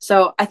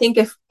 So I think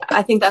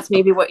that's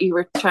maybe what you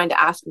were trying to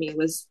ask me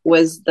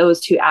was those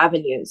two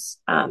avenues.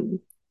 Do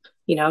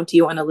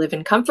you want to live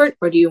in comfort,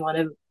 or do you want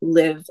to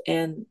live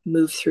and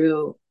move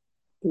through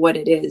what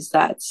it is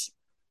that's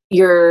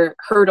your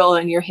hurdle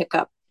and your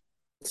hiccup,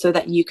 so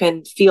that you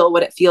can feel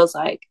what it feels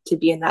like to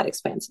be in that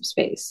expansive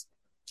space?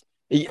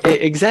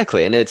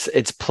 Exactly, and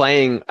it's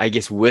playing, I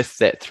guess, with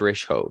that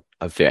threshold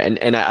of fear,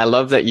 and I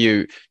love that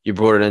you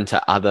brought it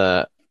into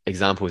other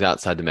examples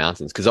outside the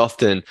mountains, because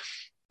often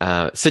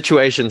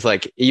situations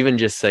like even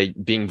just say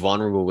being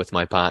vulnerable with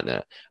my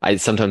partner, I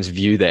sometimes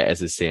view that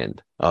as a sin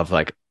of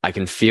like I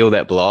can feel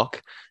that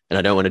block, and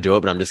I don't want to do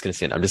it, but I'm just going to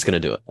sin. I'm just going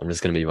to do it. I'm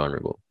just going to be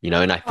vulnerable, and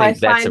I Oh, I think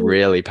that's a find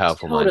really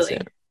powerful mindset. totally.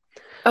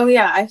 Oh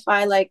yeah, I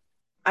find like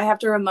I have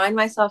to remind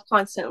myself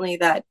constantly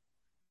that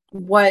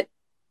what,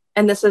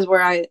 and this is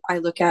where I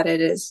look at it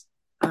is,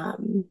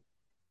 um,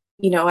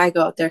 I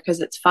go out there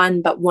because it's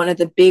fun, but one of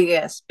the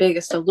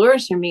biggest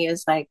allures for me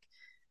is like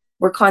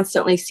we're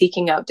constantly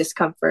seeking out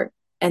discomfort,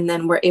 and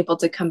then we're able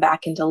to come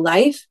back into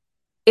life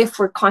if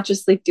we're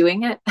consciously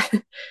doing it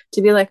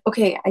to be like,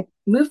 okay, I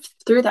moved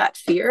through that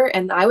fear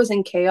and I was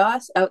in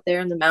chaos out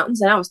there in the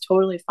mountains and I was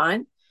totally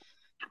fine.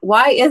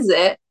 Why is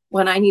it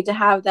when I need to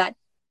have that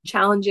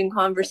challenging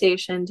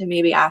conversation to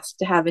maybe ask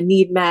to have a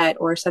need met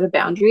or set a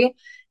boundary,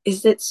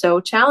 is it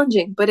so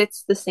challenging? But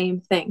it's the same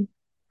thing.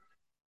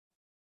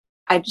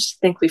 I just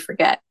think we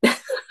forget.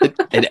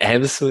 It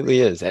absolutely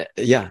is.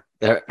 Yeah.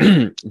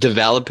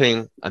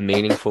 Developing a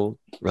meaningful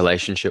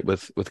relationship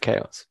with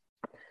chaos.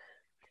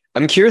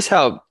 I'm curious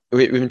how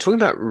we've been talking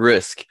about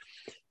risk.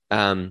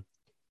 Um,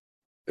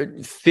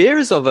 Fear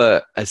is of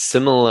a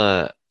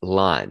similar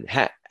line.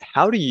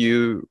 How do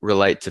you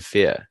relate to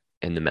fear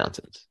in the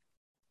mountains?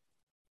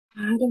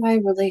 How do I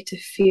relate to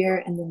fear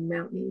in the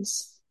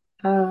mountains?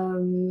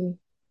 Um,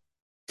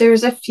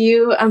 there's a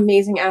few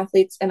amazing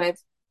athletes, and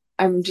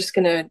I'm just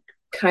gonna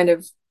kind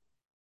of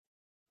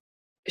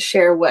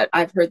share what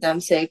I've heard them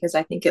say because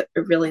I think it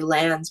really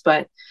lands.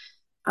 But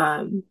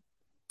um,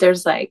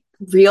 there's like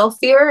real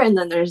fear, and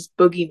then there's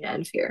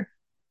boogeyman fear,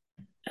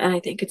 and I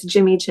think it's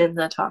Jimmy Chin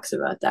that talks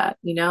about that.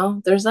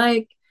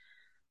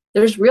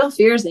 There's real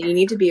fears that you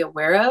need to be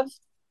aware of,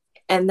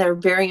 and they're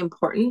very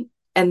important,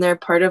 and they're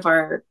part of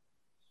our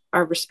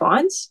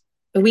response.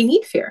 We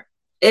need fear.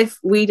 If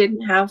we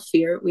didn't have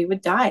fear, we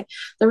would die.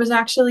 There was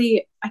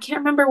actually, I can't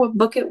remember what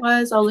book it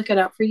was. I'll look it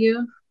up for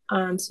you,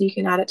 so you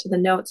can add it to the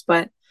notes.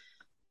 But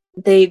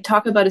they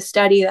talk about a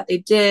study that they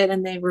did,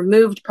 and they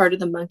removed part of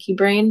the monkey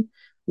brain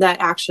that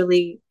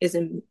actually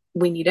isn't,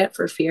 we need it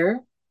for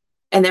fear.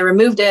 And they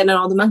removed it, and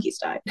all the monkeys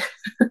died.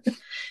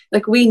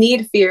 Like, we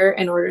need fear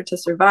in order to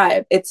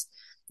survive. It's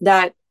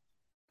that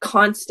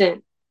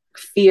constant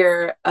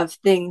fear of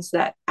things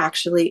that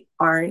actually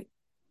aren't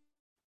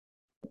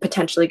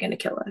potentially going to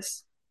kill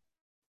us,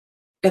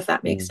 if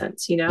that makes Mm.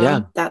 sense.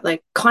 Yeah. That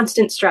like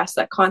constant stress,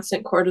 that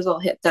constant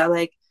cortisol hit, that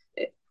like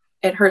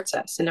it hurts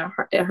us, and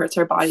it hurts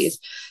our bodies.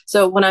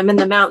 So when I'm in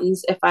the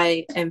mountains, if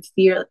I am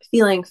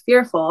feeling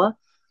fearful,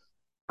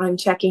 I'm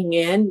checking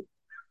in.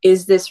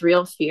 Is this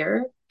real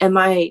fear? Am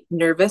I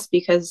nervous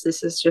because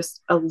this is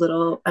just a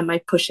little, am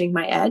I pushing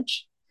my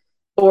edge?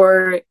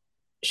 Or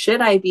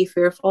should I be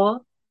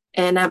fearful?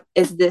 And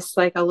is this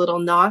like a little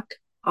knock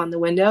on the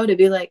window to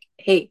be like,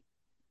 hey,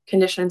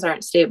 conditions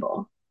aren't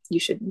stable. You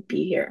shouldn't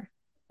be here.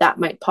 That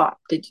might pop.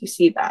 Did you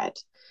see that?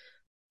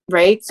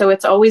 Right. So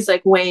it's always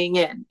like weighing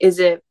in. Is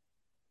it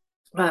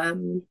a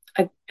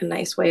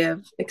nice way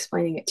of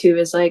explaining it too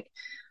is like,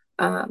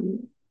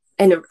 and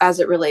as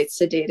it relates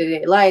to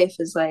day-to-day life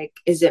is like,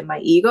 is it my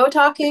ego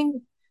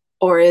talking,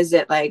 or is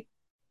it like,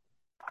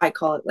 I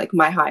call it like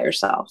my higher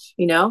self?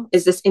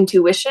 Is this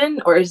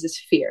intuition or is this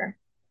fear?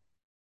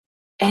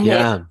 And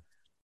Yeah.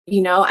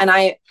 and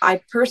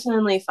I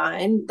personally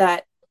find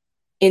that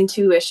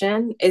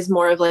intuition is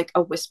more of like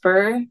a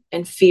whisper,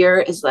 and fear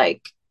is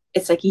like,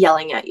 it's like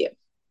yelling at you,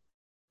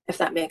 if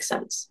that makes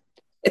sense.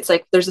 It's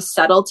like there's a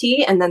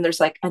subtlety, and then there's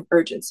like an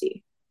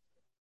urgency,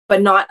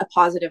 but not a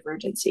positive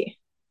urgency.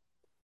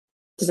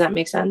 Does that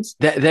make sense?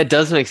 That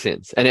does make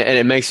sense, and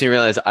it makes me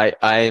realize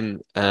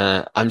I'm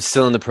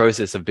still in the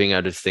process of being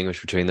able to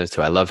distinguish between those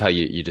two. I love how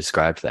you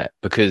described that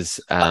because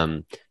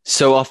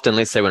so often,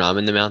 let's say when I'm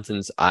in the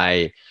mountains,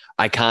 I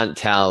can't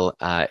tell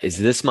is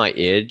this my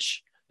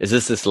edge? Is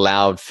this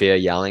loud fear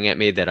yelling at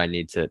me that I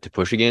need to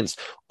push against,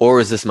 or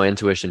is this my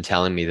intuition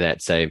telling me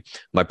that, say,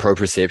 my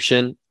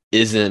proprioception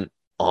isn't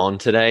on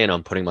today and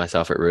I'm putting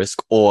myself at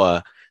risk,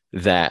 or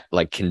that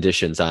like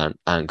conditions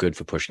aren't good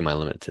for pushing my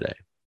limit today?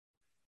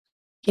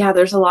 Yeah,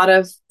 there's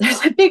a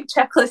big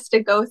checklist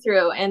to go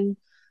through, and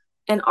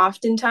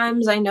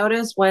oftentimes I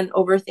notice when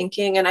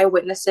overthinking, and I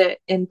witness it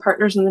in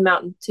partners in the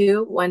mountain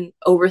too, when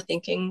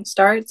overthinking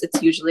starts,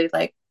 it's usually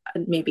like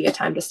maybe a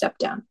time to step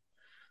down.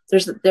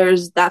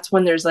 That's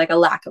when there's like a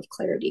lack of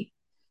clarity.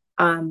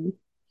 um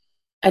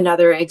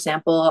Another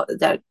example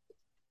that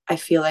I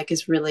feel like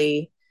is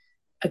really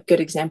a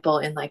good example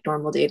in like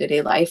normal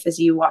day-to-day life is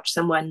you watch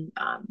someone,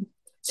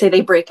 say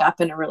they break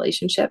up in a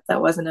relationship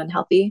that wasn't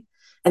unhealthy,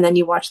 and then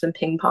you watch them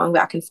ping pong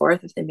back and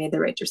forth if they made the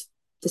right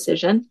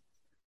decision.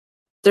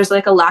 There's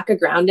like a lack of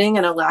grounding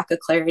and a lack of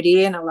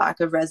clarity and a lack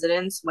of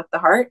resonance with the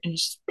heart, and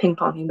it's just ping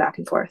ponging back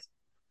and forth.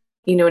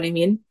 You know what I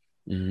mean?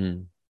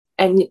 Hmm.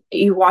 And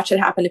you watch it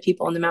happen to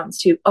people in the mountains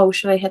too. Oh,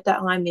 should I hit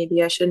that line?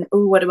 Maybe I shouldn't.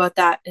 Oh, what about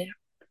that? And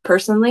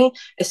personally,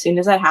 as soon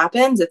as that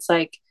happens, it's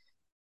like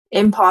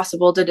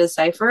impossible to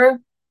decipher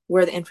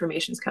where the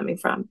information's coming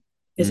from.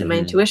 Is it my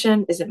Hmm.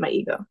 intuition? Is it my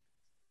ego?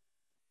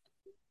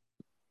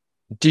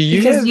 Do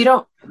you Because you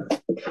have, don't.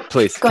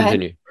 please Go ahead.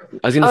 continue.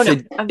 I was going to Oh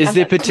no, say, I'm done.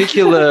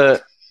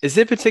 is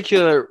there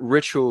particular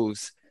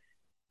rituals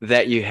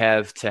that you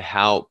have to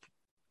help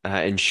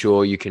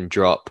ensure you can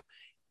drop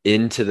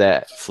into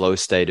that flow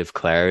state of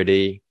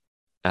clarity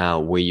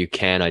where you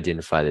can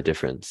identify the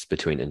difference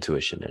between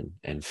intuition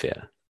and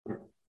fear?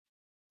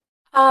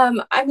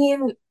 I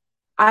mean,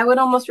 I would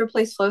almost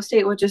replace flow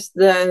state with just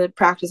the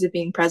practice of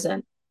being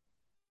present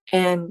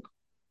and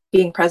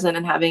being present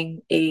and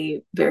having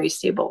a very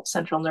stable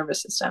central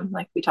nervous system,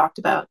 like we talked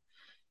about.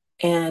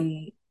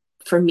 And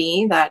for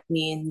me, that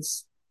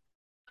means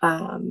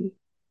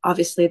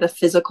obviously the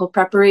physical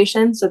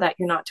preparation so that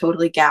you're not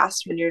totally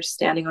gassed when you're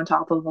standing on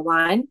top of a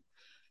line.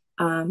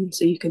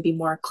 So you can be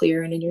more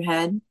clear and in your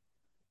head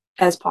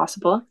as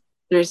possible.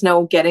 There's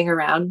no getting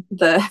around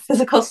the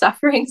physical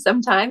suffering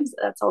sometimes.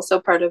 That's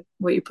also part of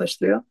what you push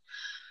through.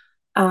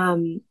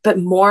 But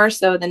more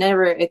so than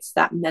ever, it's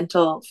that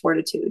mental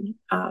fortitude,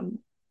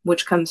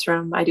 which comes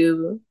from, I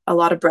do a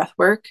lot of breath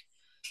work.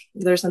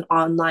 There's an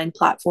online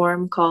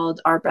platform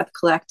called Our Breath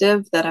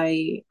Collective that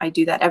I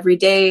do that every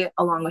day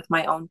along with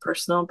my own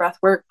personal breath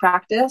work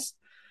practice.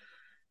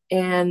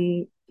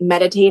 And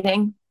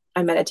meditating,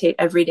 I meditate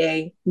every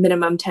day,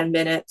 minimum 10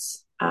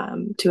 minutes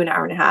to an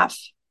hour and a half.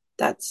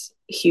 That's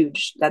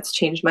huge. That's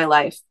changed my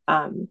life.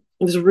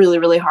 It was really,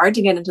 really hard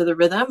to get into the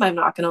rhythm. I'm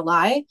not going to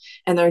lie.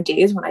 And there are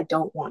days when I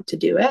don't want to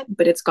do it,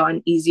 but it's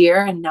gone easier.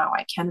 And now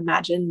I can't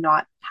imagine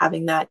not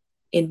having that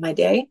in my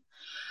day.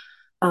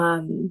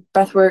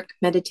 Breath work,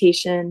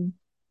 meditation.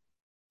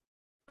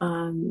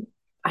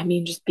 I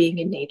mean, just being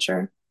in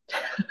nature.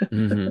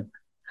 Mm-hmm.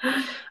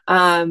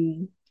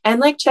 And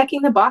like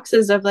checking the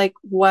boxes of like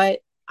what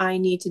I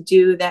need to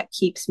do that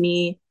keeps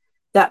me,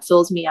 that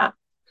fills me up.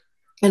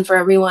 And for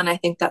everyone, I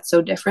think that's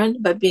so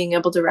different, but being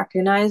able to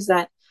recognize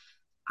that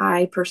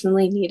I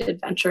personally need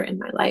adventure in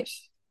my life,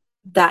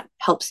 that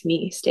helps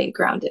me stay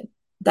grounded.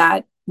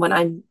 That when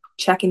I'm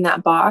checking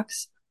that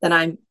box, then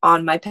I'm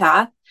on my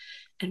path.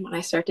 And when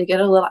I start to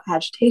get a little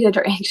agitated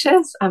or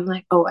anxious, I'm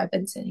like, oh, I've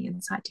been sitting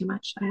inside too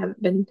much. I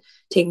haven't been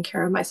taking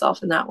care of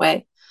myself in that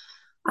way.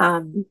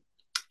 And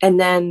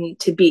then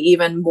to be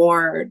even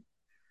more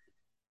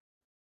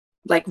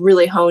like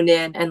really honed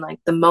in and like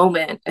the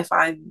moment, if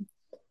I'm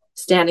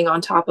standing on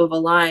top of a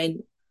line,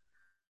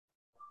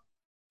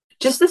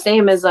 just the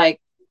same as like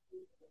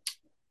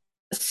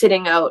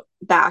sitting out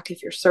back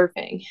if you're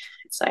surfing.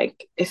 It's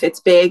like if it's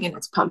big and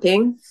it's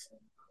pumping,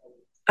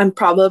 I'm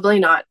probably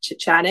not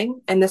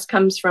chit-chatting. And this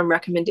comes from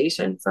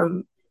recommendation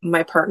from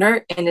my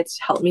partner, and it's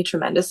helped me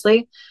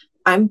tremendously.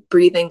 I'm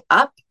breathing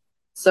up.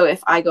 So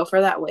if I go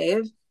for that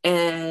wave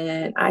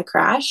and I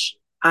crash,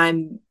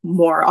 I'm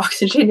more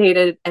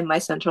oxygenated and my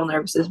central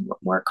nervous is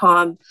more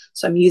calm.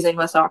 So I'm using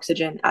less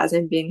oxygen as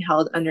I'm being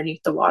held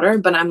underneath the water,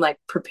 but I'm like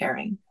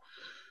preparing.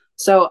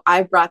 So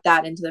I brought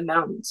that into the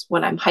mountains.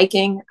 When I'm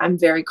hiking, I'm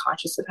very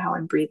conscious of how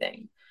I'm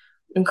breathing.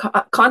 I'm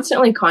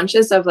constantly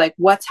conscious of like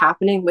what's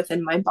happening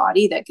within my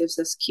body that gives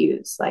us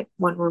cues. Like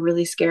when we're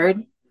really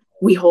scared,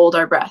 we hold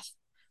our breath,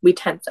 we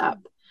tense up,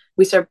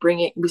 we start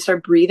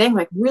breathing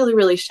like really,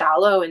 really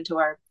shallow into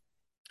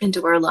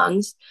our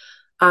lungs.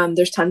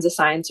 There's tons of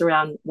science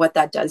around what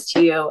that does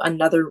to you.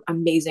 Another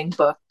amazing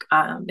book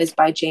is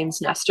by James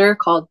Nestor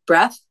called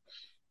Breath.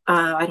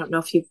 I don't know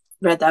if you've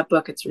read that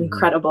book. It's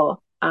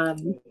incredible.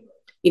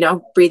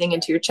 Breathing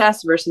into your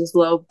chest versus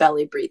low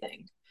belly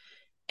breathing.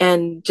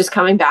 And just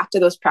coming back to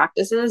those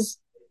practices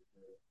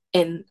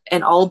and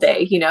all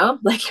day,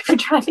 like if you're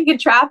driving in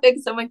traffic,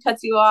 someone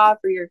cuts you off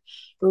or you're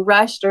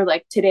rushed, or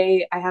like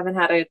today, I haven't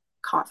had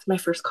my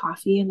first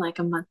coffee in like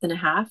a month and a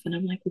half. And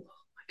I'm like, I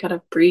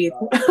gotta breathe.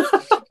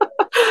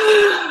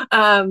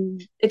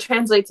 It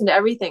translates into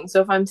everything.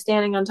 So if I'm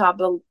standing on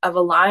top of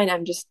a line,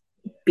 I'm just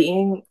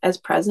being as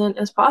present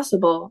as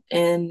possible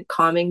and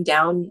calming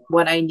down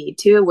what I need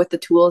to with the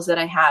tools that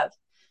I have.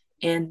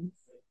 And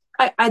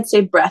I'd say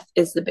breath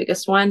is the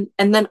biggest one.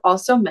 And then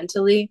also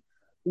mentally,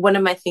 what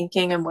am I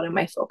thinking and what am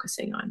I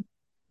focusing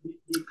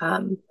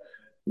on?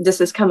 This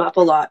has come up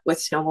a lot with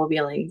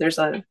snowmobiling.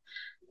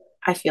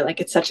 I feel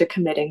like it's such a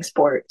committing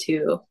sport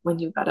too, when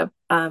you've got to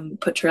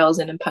put trails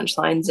in and punch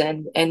lines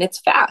in, and it's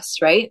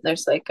fast, right?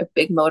 There's like a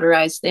big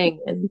motorized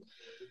thing. And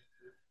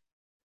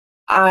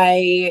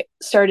I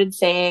started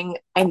saying,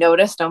 I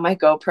noticed on my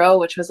GoPro,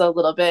 which was a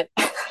little bit,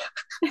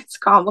 it's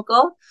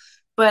comical,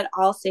 but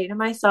I'll say to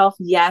myself,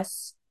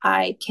 yes,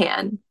 I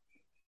can.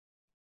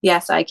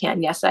 Yes, I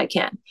can. Yes, I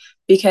can.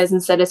 Because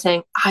instead of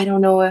saying, I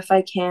don't know if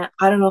I can,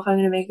 I don't know if I'm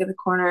going to make it the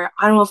corner,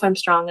 I don't know if I'm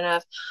strong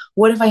enough,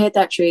 what if I hit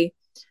that tree?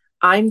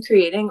 I'm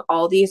creating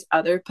all these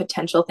other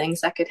potential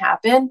things that could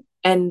happen.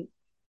 And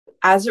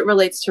as it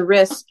relates to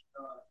risk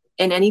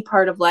in any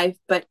part of life,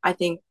 but I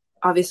think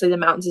obviously the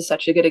mountains is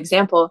such a good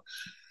example,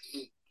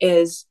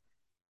 is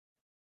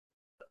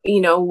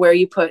where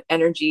you put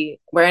energy,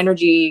 where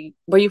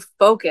you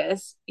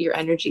focus your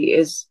energy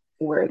is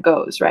where it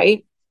goes,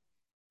 right?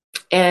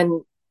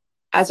 And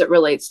as it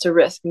relates to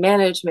risk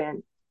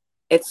management,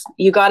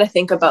 you got to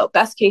think about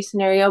best case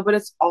scenario, but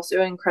it's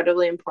also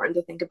incredibly important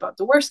to think about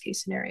the worst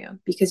case scenario,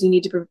 because you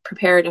need to be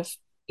prepared if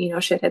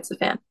shit hits the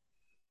fan.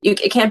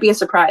 It can't be a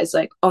surprise,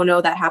 like, oh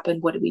no, that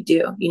happened, what do we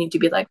do? You need to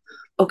be like,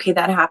 okay,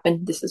 that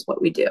happened, this is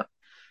what we do.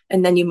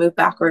 And then you move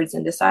backwards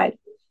and decide,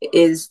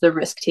 is the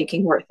risk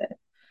taking worth it?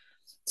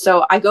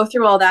 So I go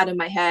through all that in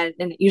my head,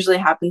 and it usually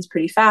happens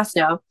pretty fast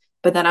now.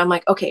 But then I'm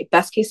like, okay,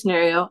 best case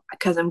scenario,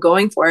 because I'm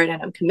going for it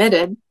and I'm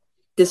committed.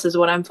 This is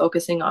what I'm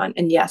focusing on.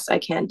 And yes, I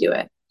can do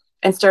it.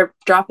 And start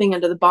dropping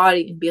into the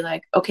body and be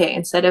like, okay,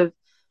 instead of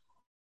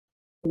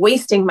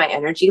wasting my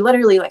energy,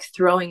 literally like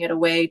throwing it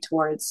away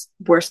towards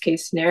worst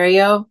case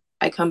scenario,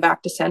 I come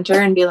back to center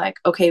and be like,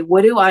 okay,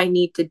 what do I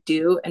need to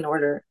do in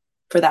order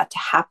for that to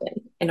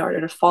happen, in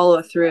order to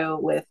follow through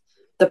with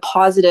the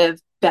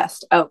positive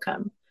best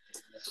outcome?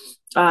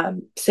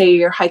 Say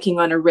you're hiking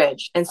on a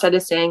ridge, instead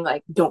of saying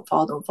like, don't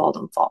fall, don't fall,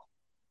 don't fall.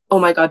 Oh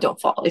my God, don't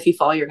fall. If you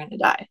fall, you're going to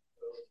die.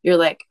 You're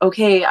like,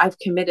 okay, I've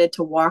committed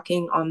to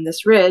walking on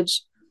this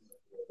ridge,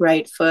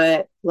 right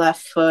foot,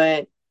 left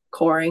foot,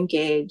 core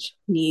engaged,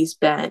 knees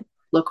bent.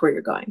 Look where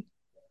you're going,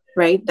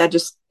 right?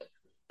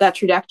 That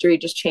trajectory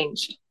just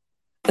changed.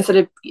 Instead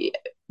of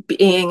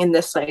being in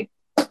this like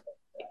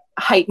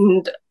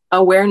heightened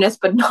awareness,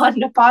 but not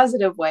in a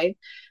positive way.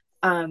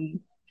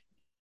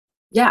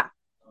 Yeah.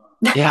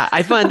 Yeah,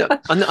 I find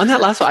on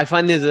that last one, I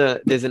find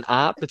there's an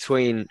art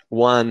between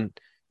one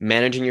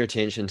managing your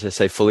attention to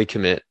say fully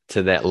commit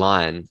to that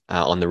line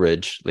on the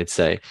ridge, let's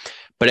say,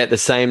 but at the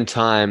same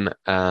time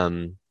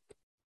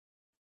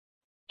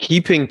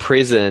keeping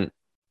present.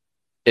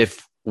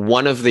 If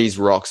one of these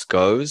rocks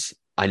goes,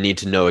 I need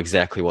to know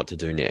exactly what to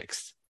do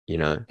next, you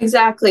know?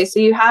 Exactly. So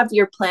you have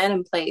your plan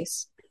in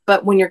place,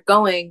 but when you're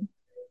going,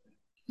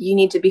 you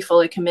need to be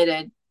fully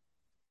committed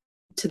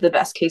to the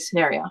best case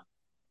scenario.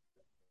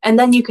 And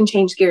then you can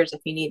change gears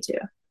if you need to.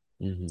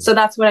 Mm-hmm. So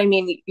that's what I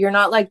mean. You're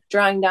not like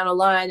drawing down a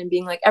line and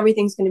being like,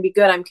 everything's going to be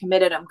good. I'm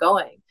committed. I'm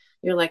going.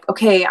 You're like,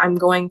 okay, I'm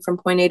going from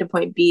point A to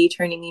point B,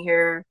 turning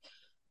here,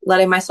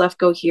 letting myself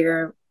go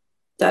here,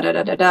 da da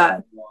da da da.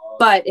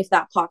 But if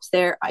that pops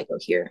there, I go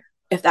here.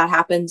 If that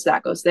happens,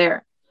 that goes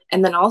there.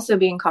 And then also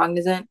being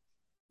cognizant,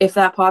 if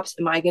that pops,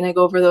 am I going to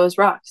go over those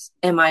rocks?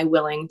 Am I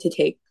willing to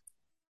take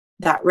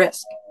that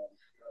risk?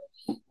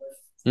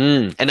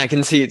 And I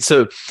can see it.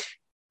 So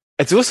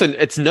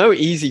it's no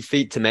easy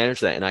feat to manage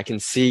that. And I can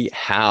see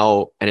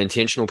how an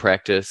intentional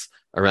practice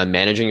around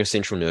managing your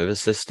central nervous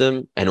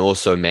system and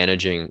also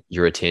managing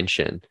your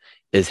attention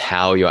is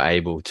how you're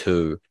able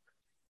to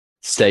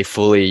stay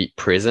fully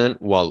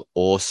present while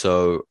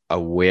also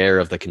aware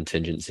of the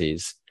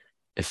contingencies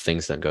if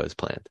things don't go as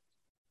planned.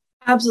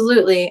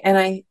 Absolutely.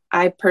 And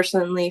I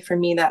personally, for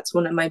me, that's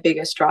one of my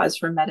biggest draws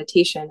for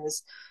meditation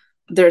is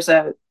there's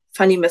a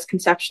funny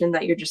misconception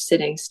that you're just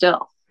sitting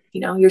still.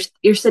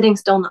 You're sitting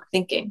still, not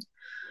thinking.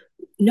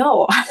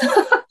 No.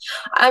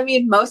 I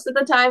mean, most of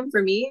the time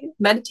for me,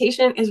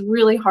 meditation is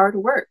really hard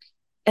work.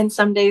 And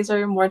some days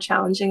are more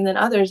challenging than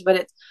others, but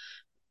it's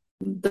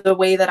the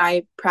way that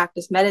I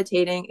practice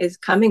meditating is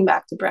coming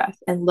back to breath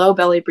and low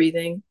belly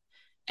breathing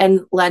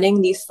and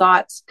letting these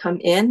thoughts come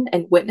in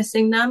and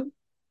witnessing them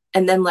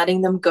and then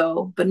letting them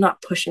go, but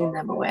not pushing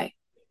them away.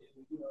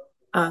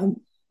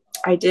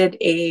 I did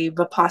a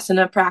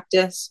Vipassana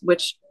practice,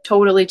 which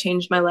totally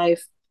changed my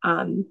life.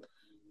 And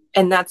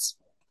that's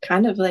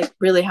kind of like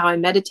really how I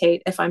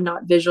meditate if I'm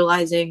not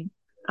visualizing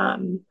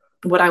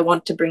what I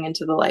want to bring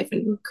into the life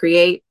and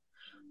create,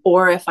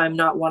 or if I'm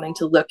not wanting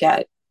to look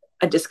at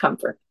a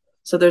discomfort.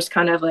 So there's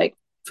kind of like,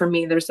 for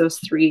me, there's those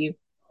three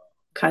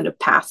kind of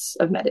paths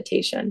of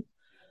meditation.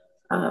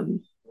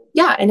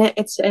 Yeah, and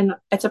it's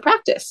a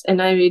practice,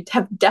 and I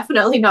have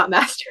definitely not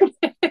mastered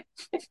it.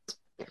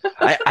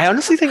 I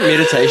honestly think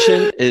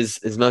meditation is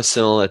most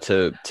similar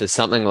to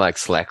something like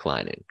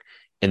slacklining,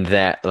 in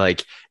that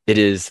like it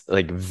is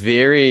like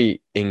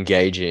very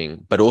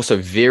engaging, but also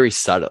very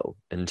subtle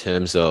in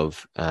terms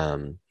of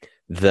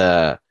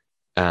the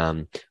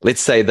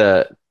let's say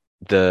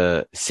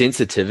the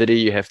sensitivity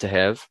you have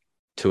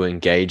to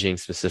engaging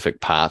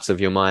specific parts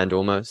of your mind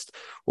almost,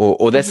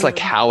 or that's like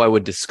how I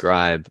would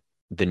describe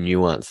the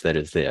nuance that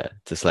is there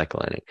to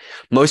slacklining.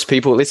 Most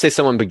people, let's say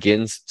someone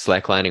begins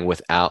slacklining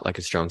without like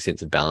a strong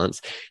sense of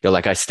balance, you're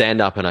like, I stand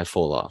up and I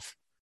fall off.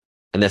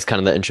 And that's kind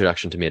of the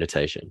introduction to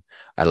meditation.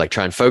 I like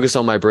try and focus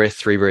on my breath.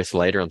 3 breaths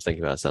later, I'm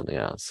thinking about something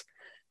else.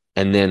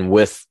 And then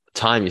with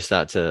time, you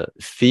start to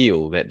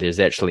feel that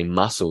there's actually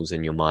muscles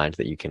in your mind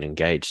that you can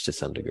engage to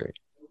some degree.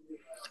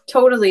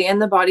 Totally.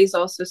 And the body's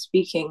also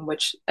speaking,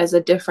 which is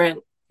a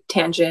different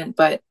tangent,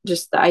 but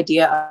just the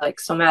idea of like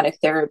somatic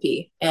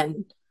therapy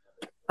and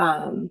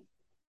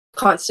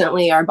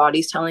constantly our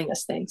body's telling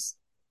us things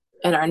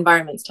and our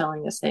environment's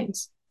telling us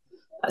things.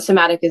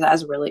 Somatic is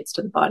as it relates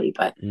to the body,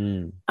 but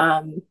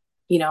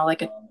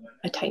like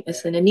a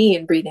tightness in a knee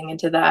and breathing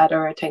into that,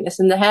 or a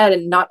tightness in the head,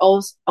 and not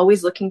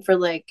always looking for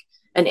like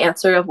an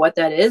answer of what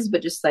that is,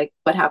 but just like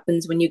what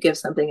happens when you give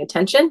something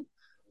attention,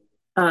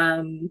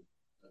 and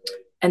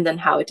then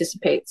how it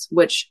dissipates,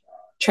 which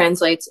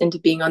translates into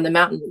being on the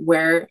mountain,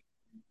 where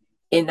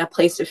in a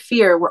place of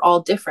fear, we're all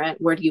different.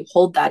 Where do you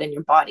hold that in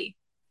your body?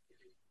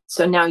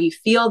 So now you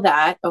feel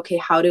that, okay,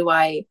 how do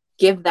I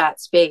give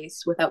that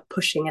space without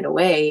pushing it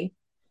away,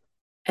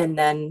 and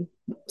then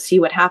see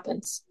what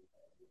happens?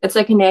 It's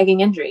like a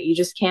nagging injury.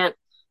 You can't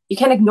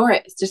ignore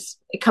it.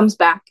 It comes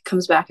back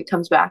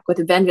with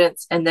a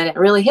vengeance, and then it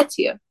really hits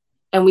you.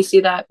 And we see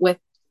that with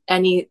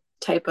any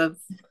type of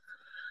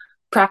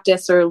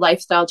practice or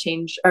lifestyle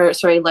change, or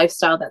sorry,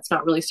 lifestyle that's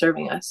not really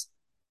serving us.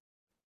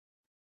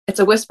 It's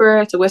a whisper,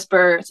 it's a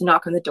whisper, it's a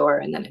knock on the door,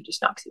 and then it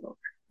just knocks you over,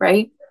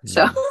 right?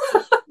 So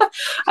Mm.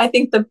 I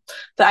think the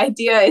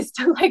idea is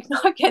to like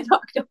not get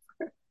knocked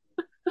over.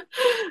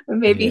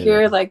 Maybe Yeah.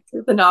 hear like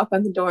the knock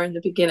on the door in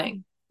the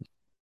beginning.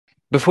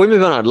 Before we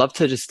move on, I'd love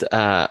to just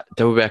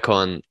double back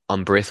on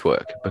breath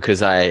work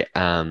because I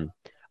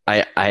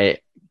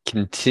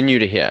continue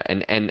to hear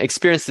and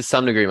experience to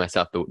some degree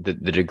myself the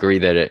degree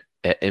that it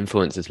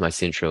influences my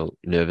central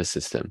nervous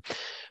system.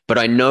 But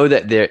I know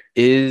that there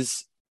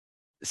is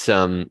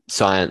some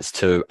science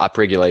to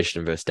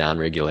upregulation versus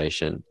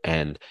downregulation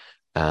and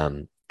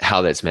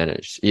how that's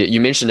managed.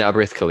 You mentioned Our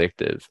Breath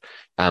Collective,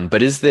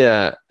 but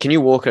can you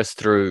walk us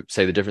through,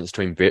 say, the difference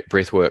between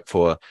breath work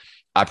for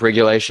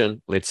upregulation,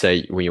 let's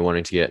say when you're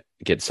wanting to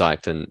get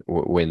psyched and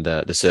when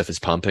the surf is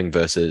pumping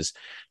versus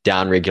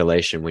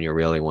downregulation when you're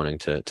really wanting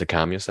to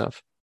calm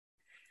yourself?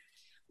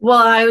 Well,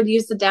 I would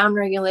use the down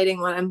regulating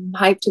when I'm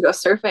hyped to go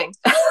surfing.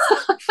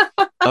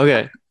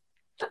 Okay.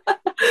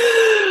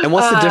 And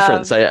what's the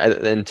difference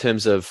um, in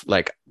terms of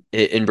like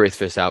in breath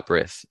versus out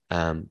breath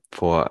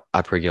for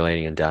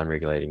upregulating and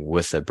downregulating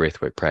with a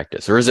breathwork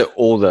practice? Or is it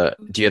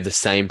do you have the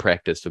same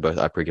practice for both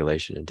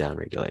upregulation and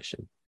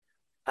downregulation?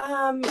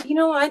 you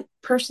know what?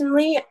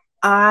 Personally,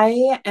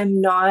 I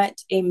am not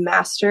a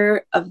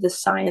master of the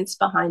science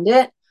behind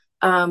it,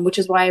 which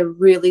is why I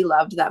really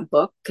loved that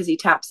book because he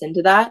taps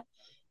into that.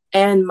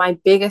 And my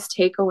biggest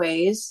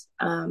takeaways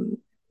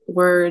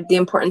were the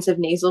importance of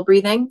nasal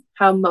breathing,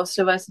 how most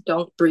of us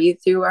don't breathe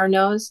through our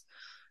nose.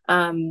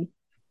 Um,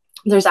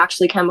 there's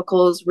actually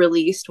chemicals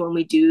released when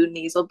we do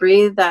nasal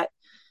breathe that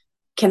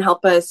can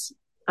help us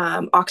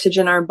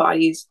oxygenate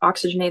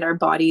our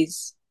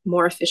bodies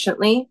more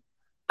efficiently,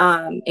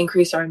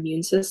 increase our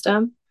immune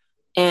system,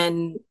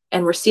 and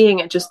we're seeing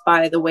it just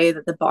by the way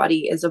that the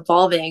body is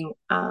evolving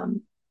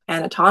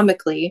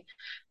anatomically,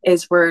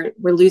 is we're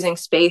losing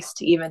space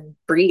to even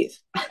breathe.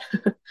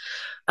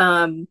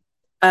 um,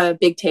 a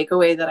big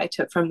takeaway that I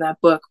took from that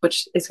book,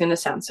 which is going to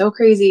sound so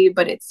crazy,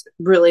 but it's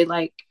really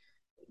like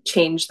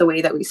changed the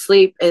way that we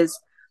sleep, is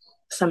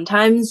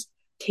sometimes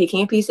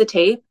taking a piece of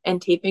tape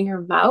and taping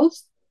your mouth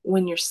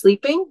when you're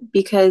sleeping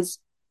because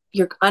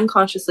you're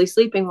unconsciously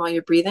sleeping while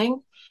you're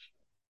breathing,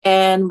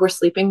 and we're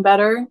sleeping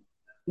better,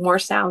 more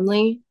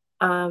soundly.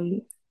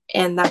 Um,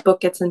 and that book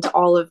gets into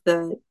all of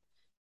the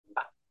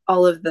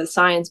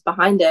science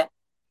behind it.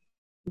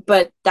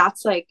 But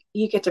that's like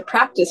you get to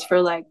practice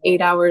for like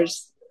 8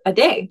 hours a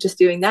day just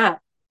doing that.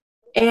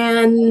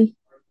 And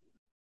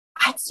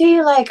I'd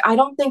say like I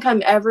don't think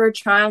I'm ever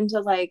trying to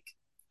like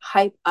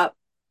hype up.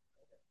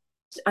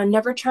 I'm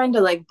never trying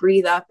to like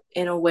breathe up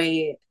in a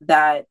way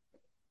that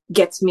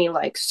gets me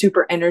like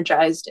super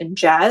energized and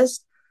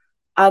jazzed,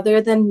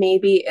 other than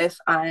maybe if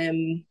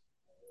I'm,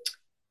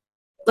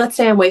 let's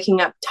say I'm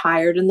waking up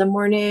tired in the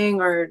morning,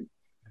 or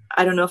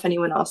I don't know if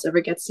anyone else ever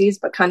gets these,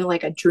 but kind of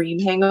like a dream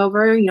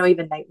hangover,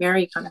 even nightmare,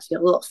 you kind of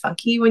feel a little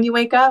funky when you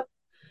wake up.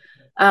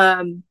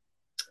 Um,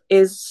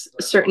 is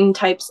certain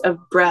types of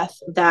breath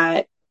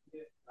that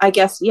I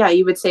guess, yeah,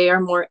 you would say are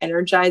more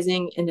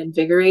energizing and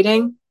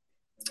invigorating.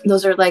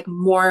 Those are like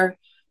more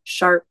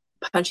sharp,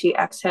 punchy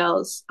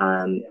exhales.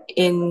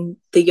 In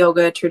the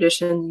yoga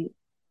tradition,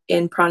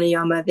 in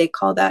pranayama, they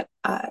call that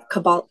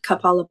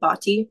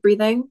Kapalabhati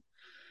breathing,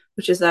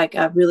 which is like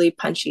a really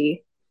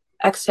punchy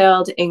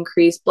exhale to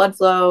increase blood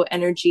flow,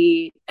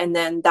 energy, and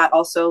then that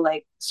also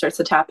like starts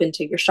to tap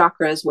into your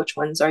chakras. Which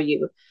ones are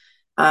you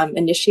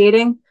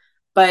initiating?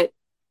 But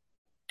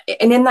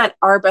and in that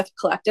Our Breath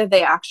Collective,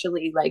 they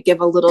actually like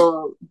give a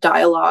little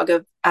dialogue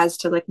of as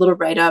to like little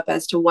write up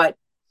as to what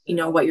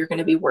what you're going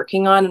to be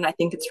working on, and I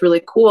think it's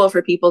really cool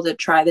for people to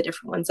try the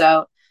different ones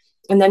out,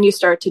 and then you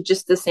start to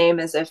just the same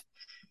as if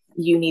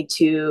you need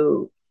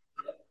to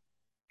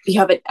you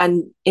have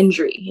an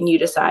injury and you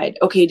decide,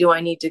 okay, do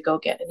I need to go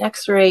get an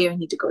x-ray, or I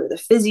need to go to the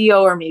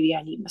physio, or maybe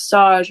I need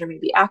massage, or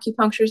maybe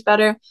acupuncture is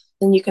better.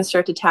 Then you can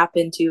start to tap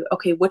into,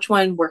 okay, which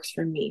one works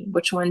for me,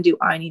 which one do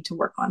I need to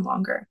work on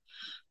longer.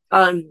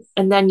 And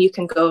then you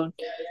can go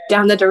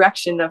down the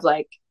direction of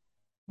like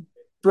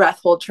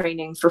breath hold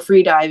training for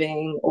free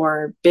diving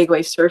or big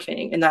wave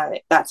surfing, and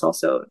that's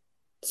also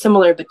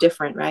similar but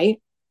different, right?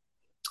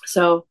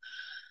 So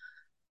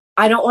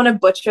I don't want to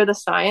butcher the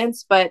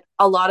science, but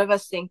a lot of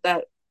us think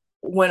that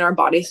when our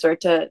bodies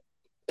start to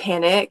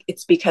panic,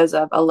 it's because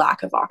of a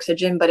lack of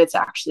oxygen, but it's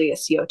actually a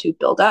CO2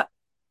 buildup.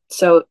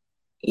 So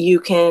you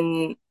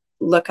can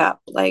look up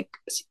like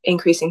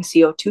increasing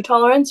CO2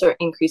 tolerance or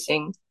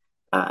increasing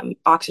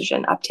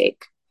oxygen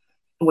uptake,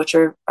 which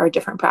are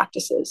different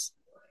practices.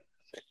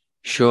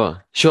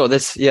 Sure.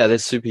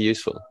 That's super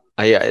useful.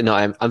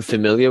 No, I'm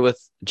familiar with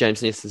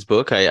James Nestor's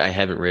book. I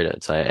haven't read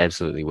it, so I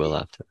absolutely will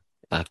after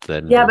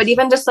that Yeah, but investigation.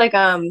 even just like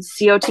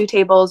CO2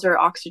 tables or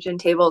oxygen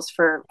tables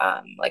for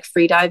like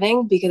free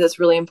diving, because it's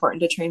really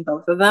important to train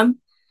both of them.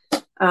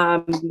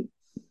 Um,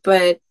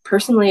 but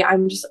personally,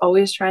 I'm just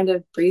always trying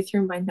to breathe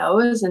through my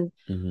nose and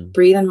Hmm.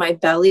 breathe in my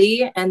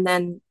belly, and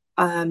then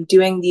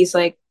doing these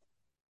like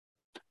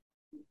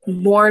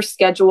more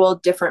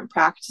scheduled different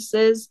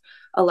practices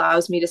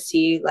allows me to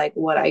see like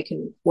what I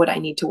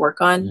need to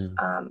work on.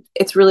 Mm.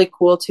 It's really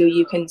cool too.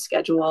 You can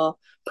schedule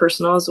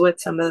personals with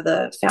some of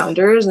the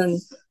founders, and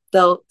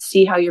they'll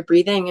see how you're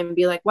breathing and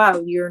be like,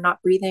 wow, you're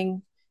not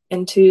breathing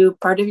into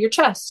part of your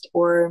chest,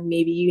 or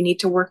maybe you need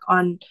to work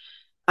on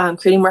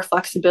creating more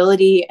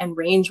flexibility and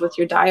range with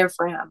your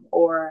diaphragm,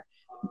 or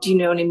do you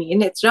know what I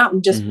mean? It's not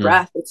just Mm-hmm.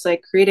 breath. It's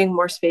like creating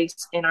more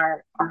space in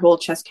our whole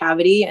chest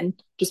cavity and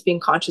just being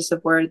conscious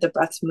of where the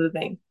breath's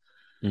moving.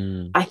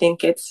 Mm. I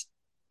think it's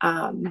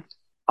um,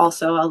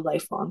 also a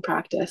lifelong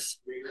practice.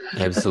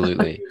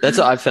 Absolutely. That's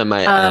what I found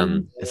my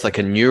um, it's like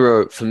a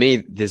neuro for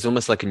me, there's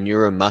almost like a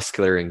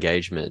neuromuscular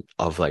engagement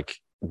of like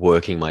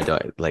working my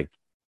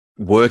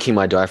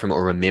diaphragm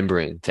or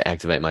remembering to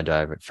activate my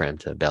diaphragm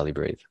to belly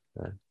breathe.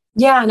 Right?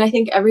 yeah, and I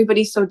think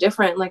everybody's so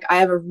different. Like I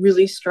have a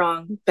really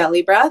strong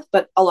belly breath,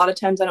 but a lot of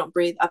times I don't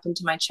breathe up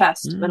into my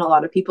chest, and Mm. a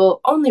lot of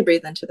people only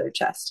breathe into their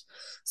chest.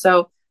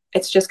 So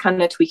it's just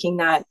kind of tweaking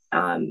that,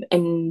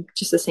 and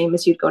just the same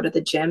as you'd go to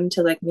the gym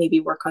to like maybe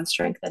work on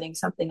strengthening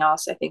something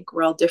else. I think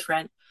we're all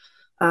different.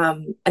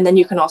 And then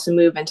you can also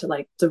move into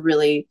like the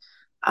really,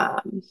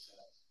 um,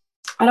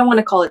 I don't want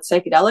to call it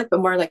psychedelic,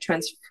 but more like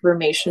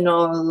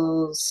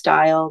transformational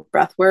style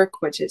breath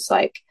work, which is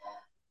like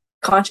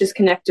conscious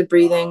connected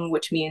breathing,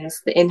 which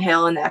means the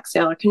inhale and the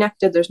exhale are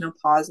connected. There's no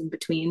pause in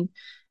between.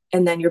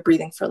 And then you're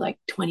breathing for like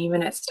 20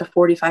 minutes to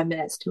 45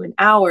 minutes to an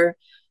hour.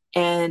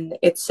 And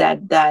it's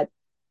said that,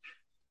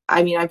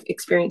 I mean, I've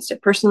experienced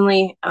it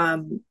personally.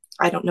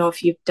 I don't know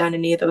if you've done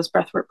any of those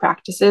breathwork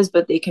practices,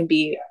 but they can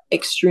be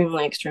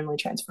extremely, extremely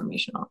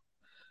transformational.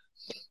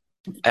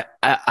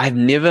 I've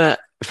never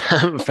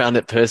found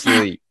it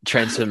personally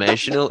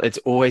transformational. It's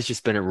always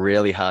just been a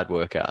really hard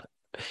workout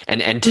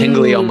and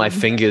tingly on my Mm,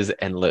 fingers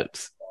and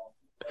lips.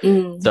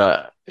 mm,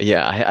 So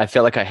yeah, I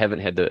feel like I haven't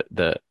had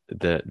the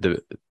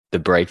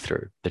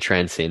breakthrough, the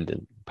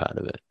transcendent part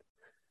of it.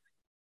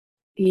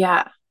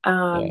 yeah. Yeah,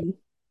 Um,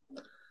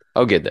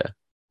 I'll get there.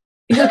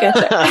 you'll get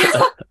there.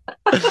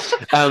 Well,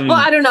 Um,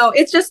 I don't know.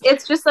 It's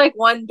just like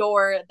one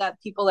door that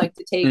people like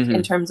to take in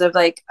mhm, terms of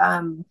like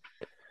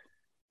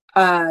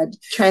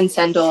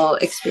transcendental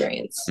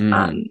experience.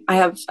 mhm, I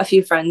have a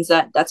few friends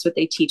that that's what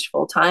they teach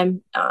full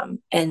time,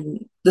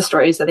 and the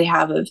stories that they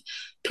have of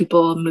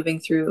people moving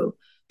through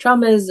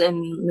traumas and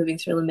moving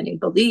through limiting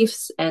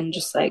beliefs and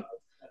just like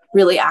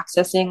really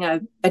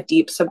accessing a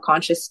deep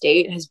subconscious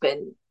state has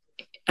been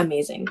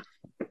amazing.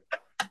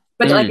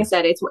 But like I mm.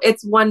 said,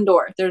 it's one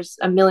door. There's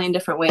a million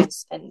different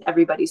ways, and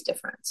everybody's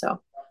different.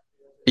 So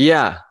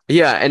Yeah,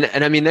 yeah,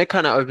 and I mean that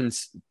kind of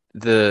opens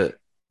the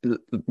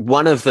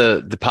one of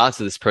the parts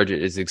of this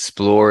project is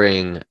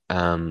exploring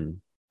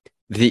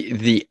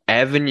the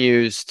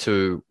avenues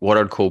to what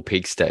I'd call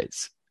peak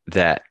states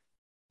that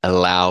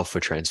allow for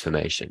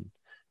transformation,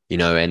 you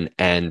know,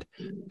 and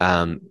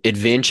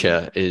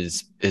adventure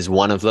is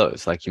one of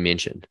those, like you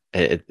mentioned.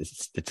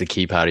 It's a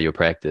key part of your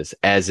practice,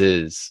 as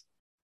is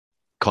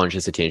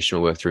conscious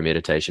attentional work through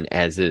meditation,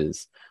 as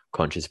is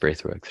conscious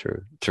breath work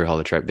through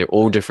holotrope. They're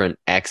all different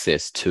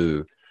access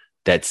to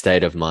that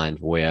state of mind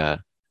where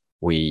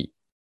we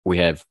we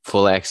have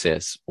full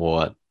access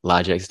or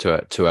large access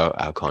to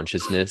our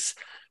consciousness.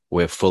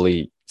 We're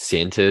fully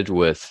centered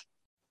with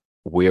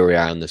where we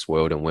are in this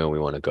world and where we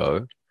want to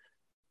go.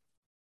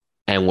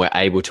 And we're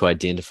able to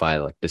identify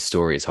like the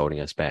story is holding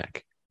us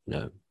back. You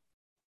know?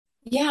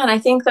 yeah, and I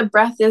think the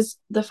breath is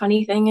the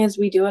funny thing is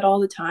we do it all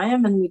the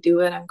time and we do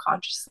it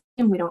unconsciously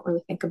and we don't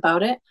really think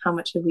about it. How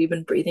much have we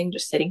been breathing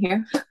just sitting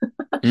here?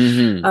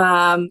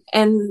 Mm-hmm.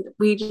 And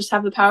we just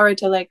have the power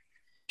to like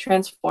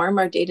transform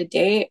our day to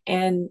day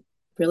and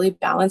really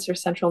balance our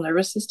central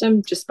nervous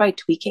system just by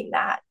tweaking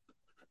that.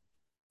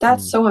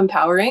 That's Mm. so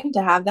empowering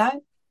to have that,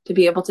 to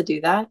be able to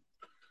do that.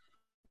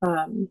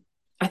 Um,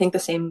 I think the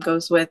same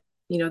goes with,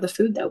 the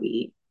food that we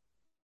eat.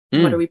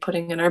 What are Mm. we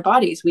putting in our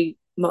bodies?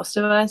 Most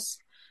of us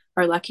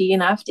are lucky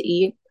enough to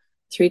eat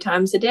 3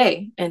 times a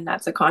day, and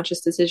that's a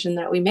conscious decision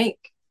that we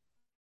make.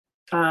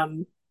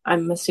 I'm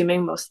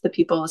assuming most of the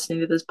people listening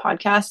to this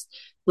podcast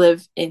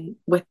live in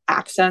with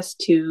access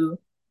to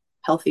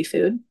healthy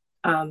food.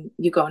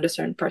 You go into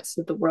certain parts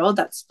of the world,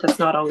 that's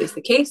not always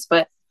the case,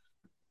 but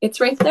it's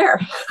right there.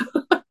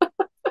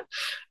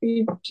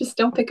 You just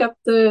don't pick up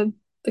the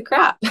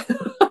crap.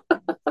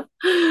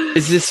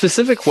 Is there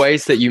specific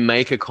ways that you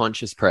make a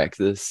conscious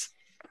practice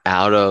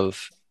out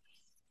of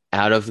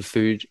out of the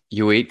food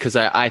you eat? Because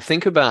I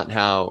think about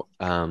how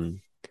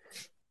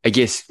I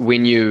guess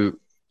when you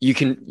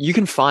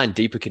can find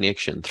deeper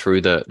connection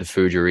through the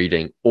food you're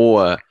eating,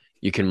 or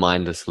you can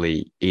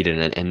mindlessly eat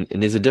it, and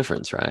there's a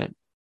difference, right?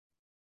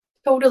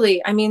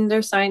 Totally. I mean,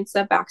 there's science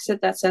that backs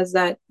it that says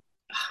that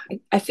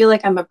I feel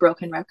like I'm a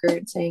broken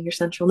record saying your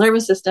central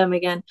nervous system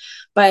again,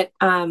 but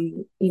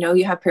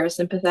you have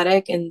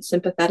parasympathetic and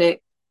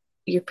sympathetic,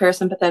 your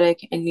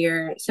parasympathetic and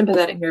your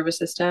sympathetic nervous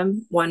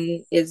system.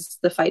 One is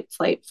the fight,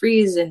 flight,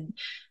 freeze, and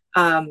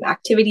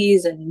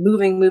activities and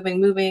moving,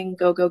 moving, moving,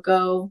 go, go,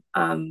 go.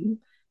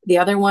 The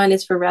other one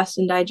is for rest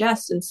and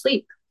digest and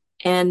sleep.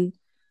 And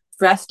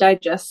rest,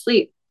 digest,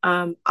 sleep.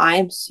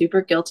 I'm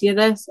super guilty of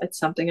this. It's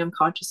something I'm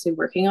consciously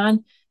working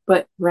on,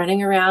 but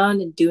running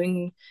around and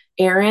doing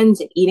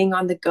errands and eating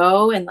on the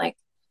go, and like,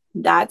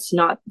 that's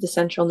not the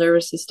central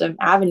nervous system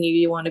avenue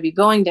you want to be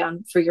going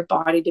down for your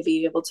body to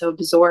be able to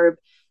absorb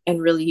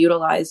and really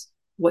utilize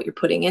what you're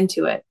putting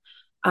into it.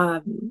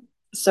 Um,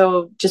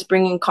 so just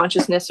bringing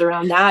consciousness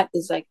around that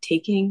is like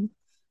taking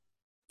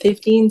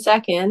 15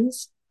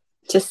 seconds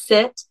to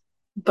sit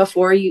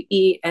before you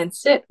eat and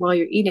sit while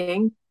you're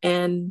eating,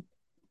 and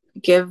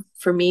give,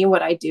 for me,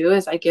 what I do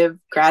is I give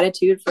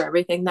gratitude for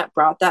everything that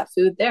brought that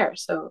food there.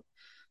 So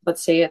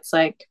let's say it's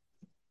like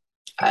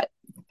a,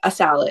 a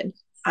salad.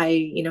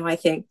 I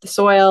thank the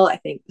soil, I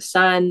thank the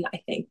sun,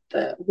 I thank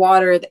the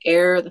water, the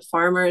air, the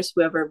farmers,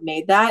 whoever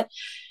made that,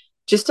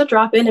 just to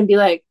drop in and be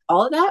like,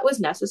 all of that was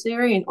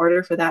necessary in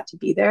order for that to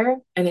be there.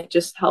 And it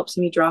just helps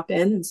me drop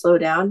in and slow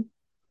down.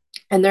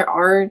 And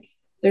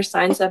there's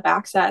science that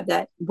backs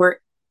that we're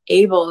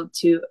able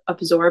to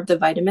absorb the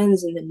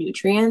vitamins and the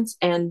nutrients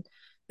and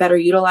better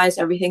utilize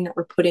everything that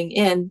we're putting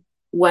in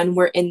when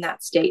we're in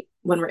that state,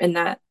 when we're in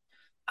that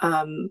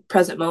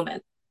present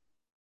moment.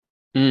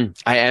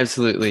 I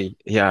absolutely,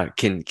 yeah,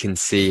 can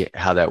see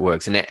how that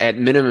works. And at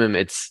minimum,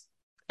 it's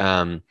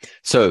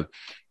so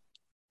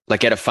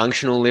like at a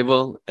functional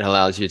level, it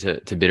allows you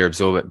to better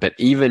absorb it. But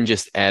even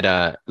just at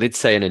a, let's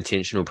say, an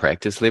intentional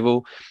practice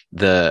level,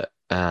 the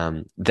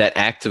that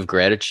act of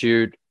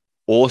gratitude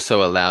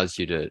also allows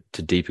you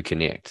to deeper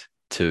connect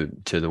to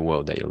the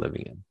world that you're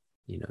living in,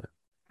 you know.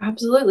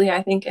 Absolutely.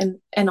 I think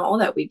in all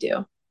that we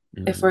do,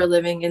 if we're Mm.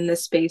 living in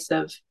this space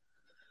of,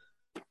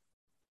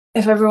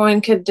 if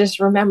everyone could just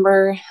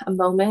remember a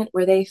moment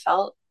where they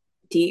felt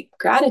deep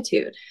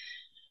gratitude,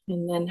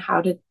 and then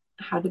how did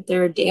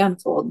their day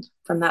unfold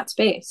from that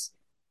space.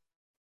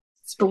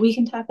 But we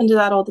can tap into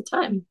that all the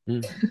time.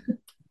 Mm.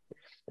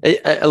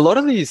 A lot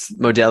of these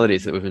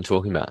modalities that we've been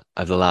talking about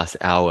over the last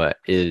hour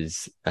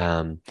is,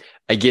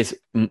 I guess,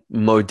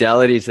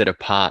 modalities that are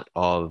part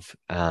of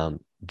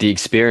the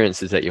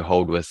experiences that you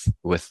hold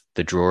with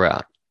the Draw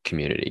Out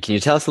community. Can you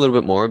tell us a little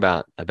bit more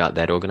about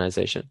that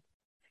organization?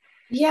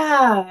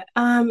 Yeah,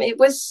 it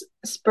was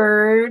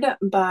spurred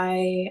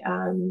by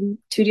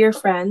two dear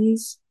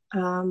friends,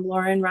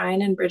 Lauren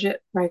Ryan and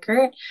Bridget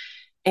Reichert,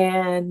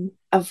 and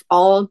of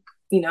all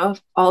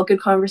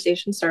good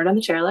conversations start on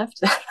the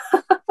chairlift.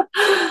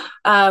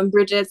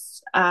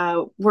 Bridget's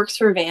works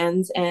for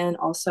Vans and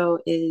also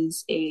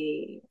is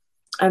a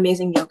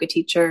amazing yoga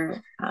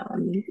teacher.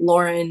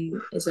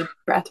 Lauren is a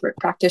breathwork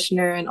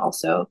practitioner and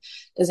also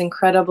does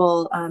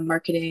incredible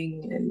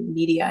marketing and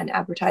media and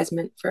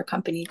advertisement for a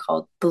company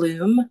called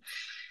Bloom.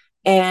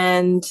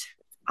 And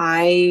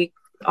I,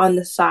 on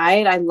the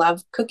side, I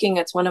love cooking.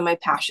 It's one of my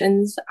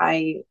passions.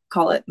 I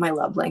call it my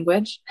love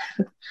language.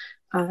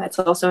 It's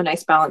also a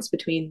nice balance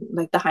between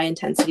like the high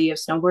intensity of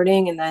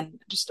snowboarding and then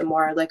just a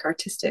more like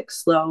artistic,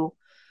 slow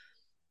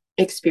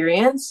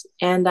experience.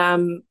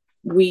 And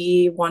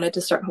we wanted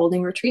to start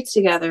holding retreats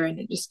together, and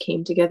it just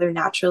came together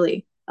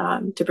naturally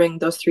to bring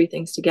those three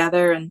things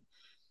together. And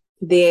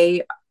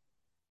they,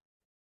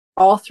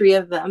 all three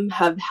of them,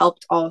 have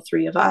helped all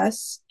three of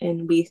us,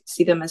 and we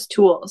see them as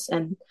tools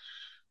and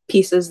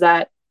pieces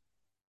that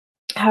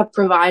have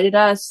provided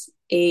us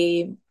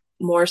a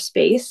more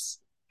space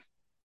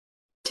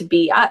to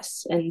be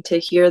us and to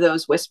hear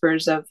those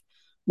whispers of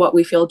what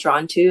we feel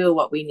drawn to,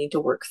 what we need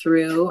to work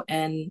through.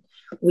 And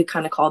we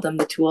kind of call them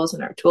the tools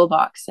in our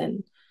toolbox.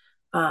 And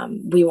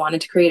we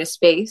wanted to create a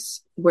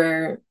space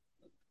where,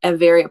 a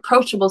very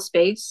approachable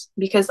space,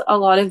 because a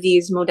lot of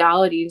these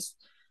modalities,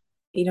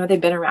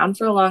 they've been around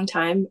for a long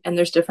time and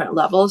there's different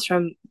levels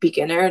from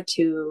beginner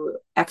to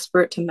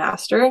expert to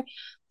master.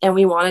 And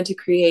we wanted to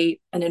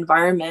create an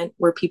environment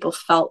where people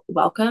felt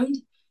welcomed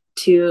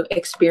to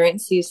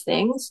experience these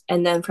things.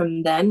 And then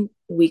from then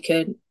we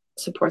could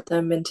support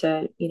them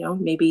into,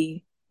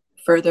 maybe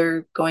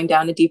further going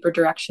down a deeper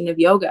direction of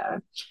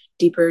yoga,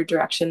 deeper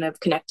direction of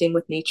connecting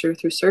with nature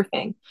through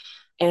surfing.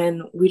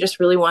 And we just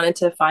really wanted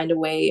to find a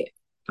way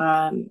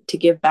to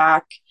give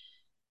back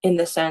in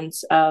the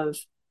sense of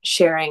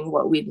sharing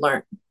what we'd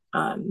learned.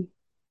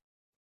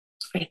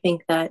 I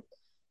think that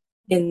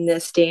in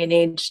this day and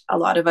age, a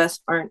lot of us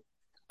aren't,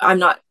 I'm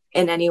not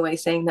in any way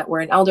saying that we're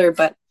an elder,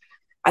 but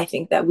I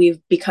think that we've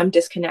become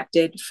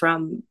disconnected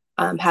from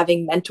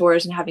having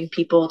mentors and having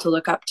people to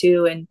look up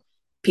to, and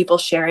people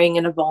sharing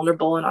in a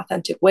vulnerable and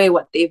authentic way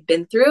what they've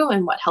been through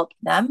and what helped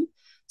them,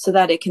 so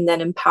that it can then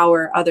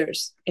empower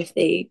others if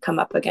they come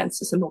up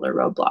against a similar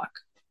roadblock.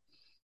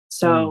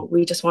 So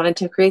we just wanted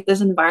to create this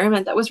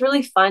environment that was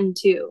really fun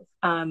too.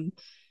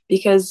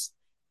 Because,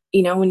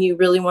 when you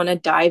really want to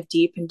dive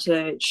deep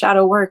into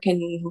shadow work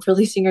and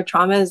releasing your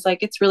traumas,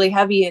 like, it's really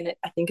heavy. And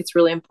I think it's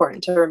really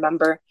important to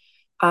remember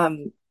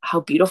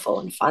how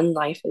beautiful and fun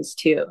life is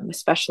too. And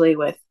especially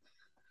with,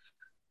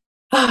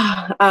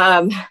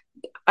 I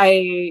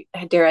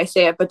dare I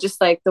say it, but just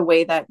like the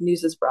way that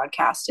news is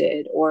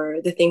broadcasted or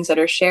the things that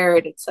are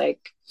shared, it's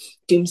like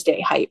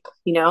doomsday hype,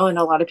 and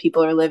a lot of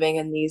people are living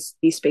in these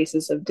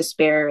spaces of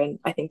despair. And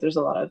I think there's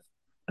a lot of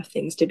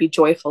things to be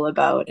joyful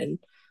about. And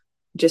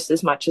just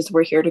as much as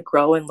we're here to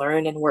grow and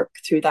learn and work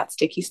through that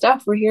sticky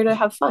stuff, we're here to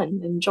have fun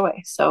and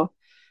enjoy. So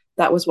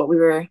that was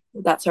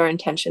that's our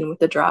intention with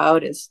the Draw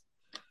Out, is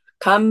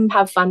come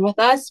have fun with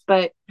us,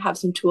 but have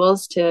some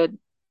tools to,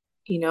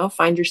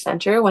 find your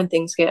center when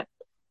things get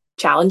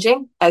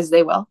challenging, as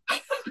they will.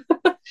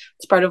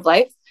 It's part of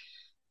life.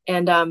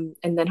 And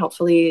then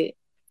hopefully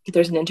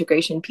there's an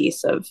integration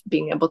piece of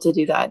being able to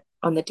do that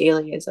on the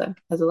daily as a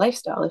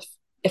lifestyle.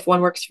 If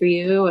one works for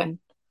you, and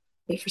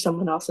maybe for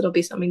someone else, it'll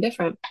be something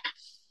different.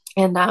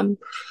 And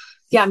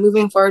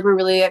moving forward, we're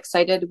really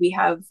excited.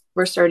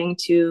 We're starting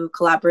to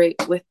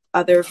collaborate with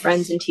other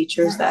friends and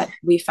teachers that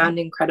we found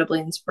incredibly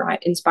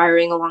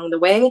inspiring along the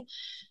way.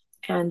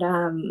 And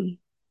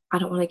I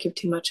don't want to give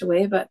too much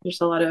away, but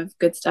there's a lot of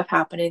good stuff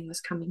happening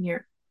this coming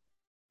year.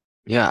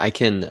 Yeah, I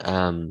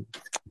can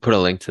put a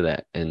link to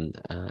that in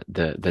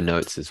the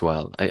notes as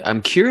well.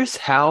 I'm curious,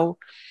 how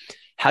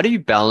do you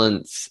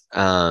balance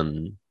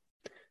the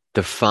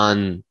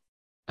fun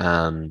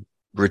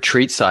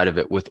retreat side of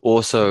it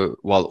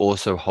while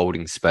also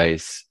holding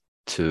space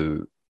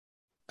to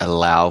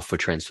allow for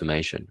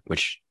transformation,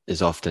 which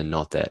is often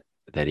not that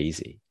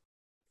easy,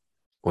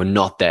 or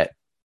not that,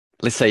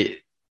 let's say,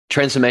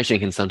 transformation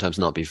can sometimes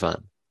not be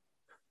fun.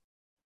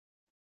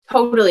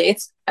 Totally.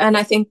 And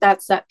I think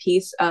that's that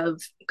piece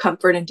of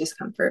comfort and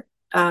discomfort.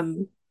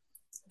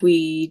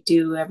 We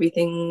do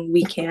everything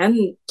we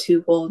can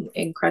to hold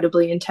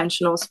incredibly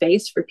intentional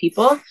space for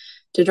people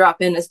to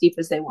drop in as deep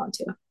as they want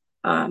to.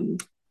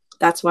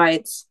 That's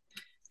why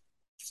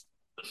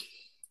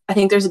I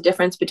think there's a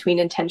difference between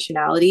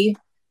intentionality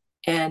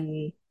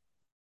and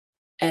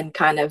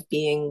kind of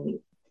being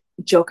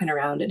joking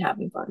around and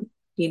having fun.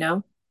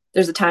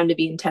 There's a time to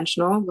be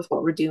intentional with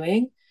what we're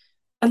doing,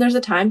 and there's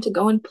a time to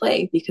go and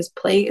play, because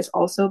play is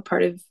also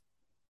part of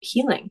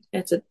healing.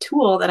 It's a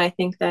tool that I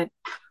think that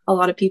a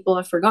lot of people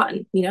have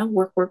forgotten.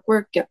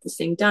 Work, get this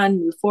thing done,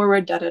 move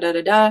forward, da da da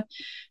da da.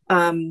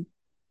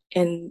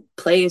 And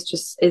play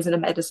isn't a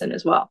medicine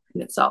as well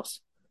in itself.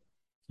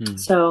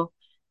 So,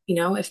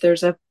 if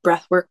there's a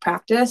breathwork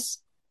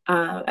practice,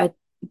 a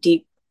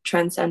deep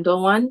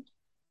transcendental one,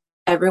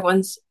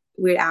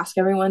 we ask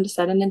everyone to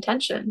set an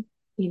intention.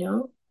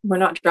 We're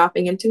not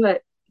dropping into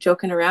it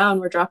joking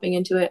around. We're dropping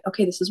into it.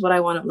 Okay, this is what I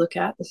want to look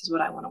at. This is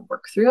what I want to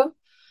work through.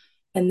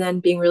 And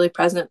then being really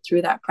present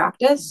through that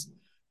practice,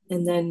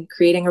 and then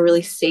creating a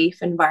really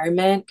safe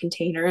environment,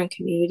 container, and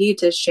community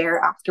to share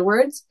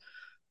afterwards.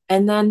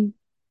 And then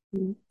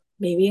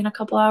maybe in a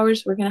couple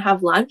hours, we're going to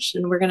have lunch,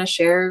 and we're going to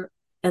share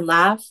and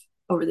laugh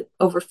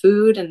over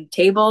food and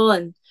table.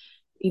 And,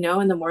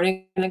 in the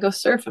morning, I'm going to go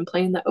surf and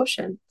play in the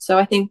ocean. So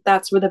I think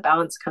that's where the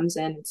balance comes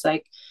in. It's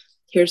like,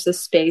 here's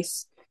this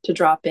space to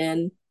drop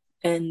in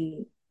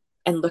and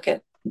look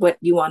at what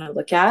you want to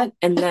look at.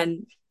 And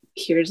then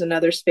here's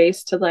another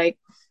space to like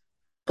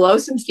blow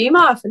some steam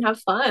off and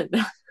have fun.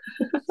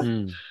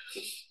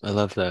 I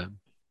love that.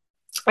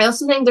 I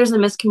also think there's a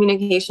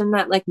miscommunication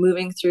that like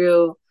moving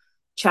through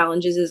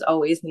challenges is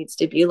always needs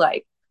to be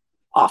like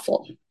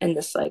awful and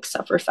this like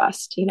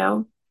sufferfest,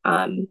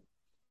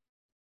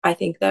 I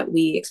think that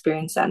we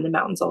experience that in the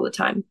mountains all the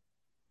time.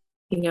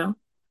 Yeah,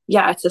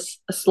 it's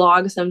a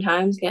slog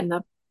sometimes getting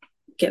up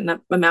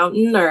a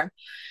mountain, or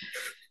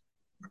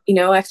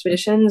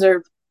expeditions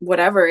or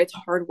whatever. It's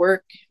hard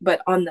work,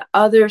 but on the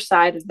other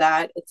side of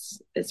that,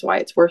 it's why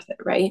it's worth it,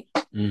 right?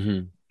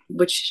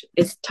 Which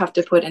is tough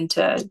to put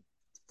into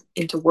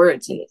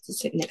words, and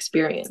it's an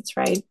experience,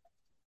 right?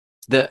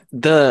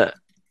 The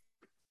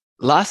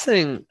last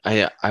thing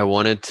I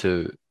wanted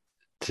to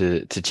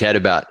chat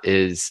about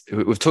is,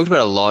 we've talked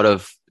about a lot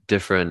of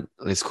different,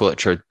 let's call it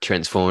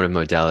transformative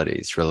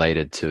modalities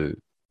related to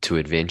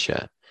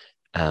adventure.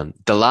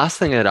 The last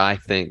thing that I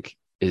think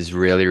is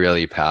really,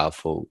 really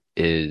powerful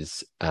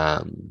is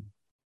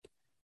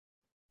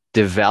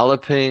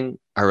developing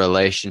a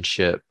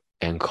relationship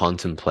and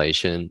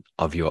contemplation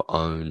of your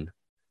own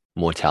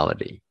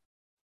mortality.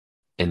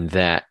 And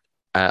that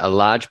a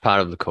large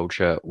part of the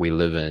culture we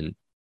live in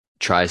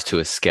tries to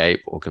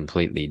escape or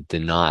completely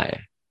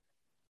deny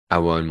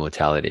our own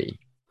mortality.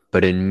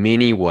 But in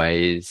many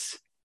ways,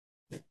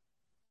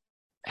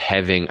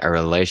 having a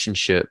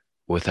relationship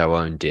with our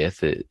own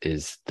death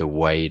is the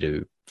way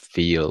to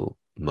feel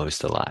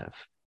most alive.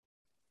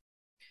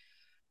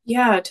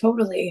 Yeah,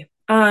 totally.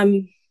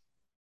 I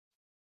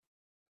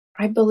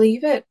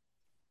believe it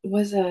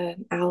was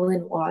an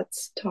Alan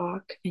Watts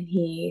talk, and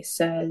he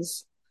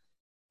says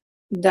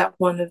that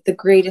one of the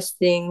greatest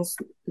things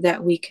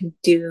that we can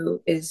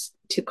do is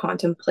to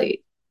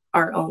contemplate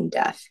our own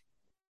death,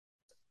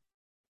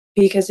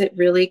 because it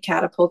really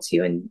catapults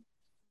you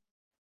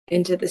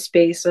into the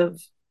space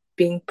of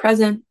being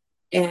present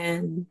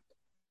and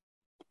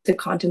the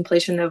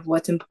contemplation of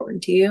what's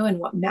important to you and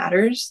what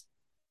matters.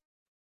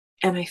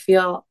 And I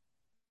feel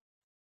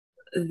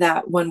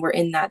that when we're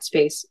in that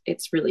space,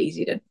 it's really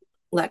easy to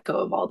let go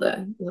of all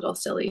the little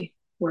silly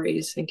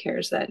worries and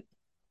cares that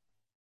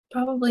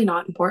probably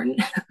not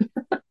important.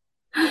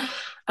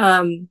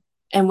 And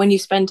when you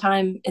spend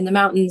time in the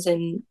mountains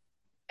and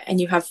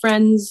you have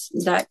friends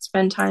that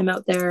spend time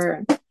out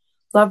there,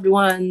 loved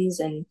ones.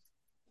 And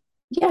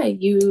yeah,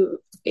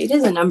 it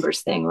is a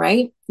numbers thing,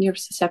 right? You're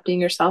suscepting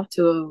yourself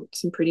to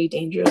some pretty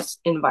dangerous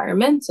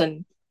environments,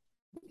 and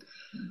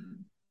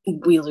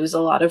we lose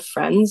a lot of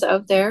friends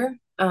out there.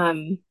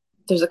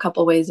 There's a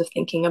couple ways of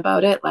thinking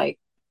about it. Like,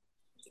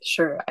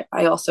 sure,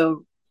 I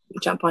also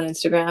jump on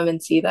Instagram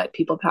and see that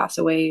people pass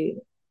away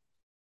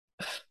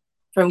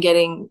from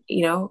getting,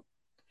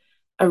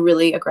 a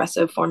really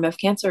aggressive form of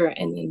cancer,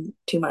 and in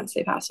 2 months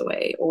they pass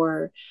away,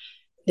 or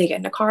they get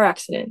in a car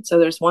accident. So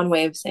there's one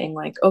way of saying,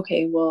 like,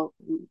 okay, well,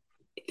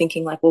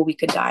 thinking like, well, we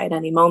could die at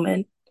any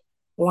moment.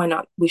 Why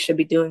not? We should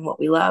be doing what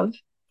we love.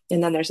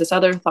 And then there's this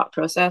other thought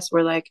process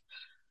where, like,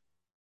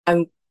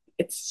 I'm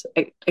it's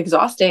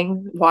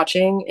exhausting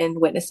watching and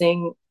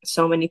witnessing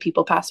so many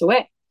people pass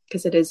away,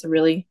 because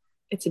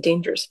it's a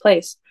dangerous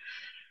place.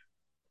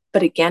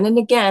 But again and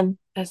again,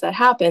 as that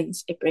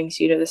happens, it brings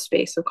you to the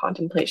space of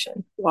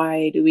contemplation.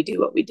 Why do we do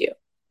what we do?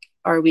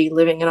 Are we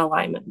living in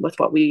alignment with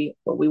what we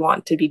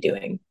want to be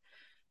doing?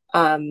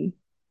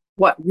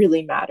 What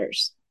really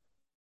matters?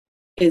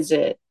 Is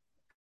it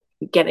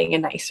getting a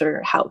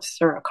nicer house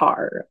or a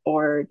car,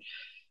 or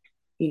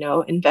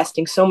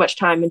investing so much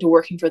time into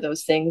working for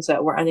those things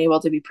that we're unable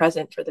to be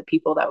present for the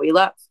people that we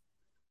love?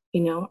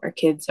 Our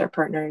kids, our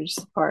partners,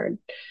 our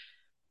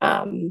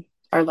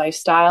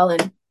lifestyle.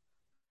 And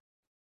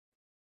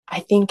I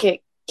think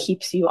it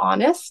keeps you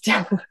honest.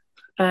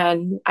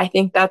 And I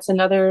think that's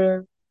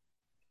another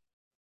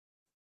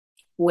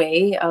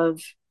way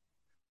of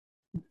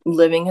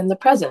living in the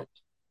present,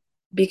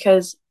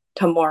 because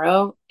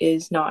tomorrow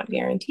is not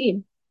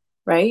guaranteed,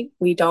 right?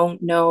 We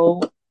don't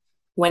know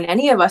when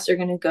any of us are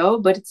going to go,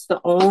 but it's the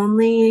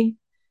only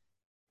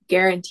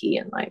guarantee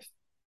in life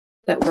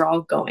that we're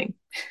all going.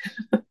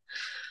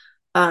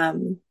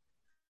 um,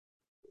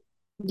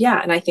 yeah,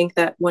 and I think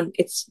that when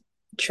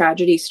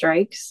tragedy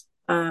strikes,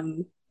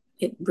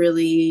 it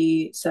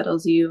really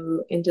settles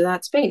you into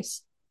that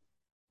space,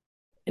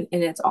 and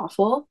it's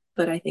awful,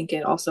 but I think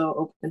it also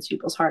opens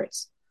people's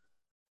hearts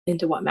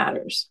into what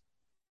matters.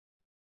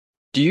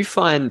 Do you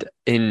find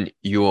in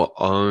your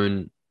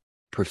own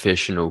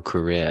professional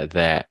career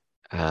that,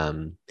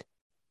 um,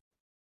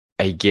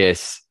 I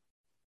guess,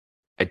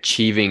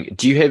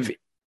 do you have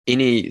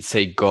any,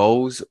 say,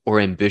 goals or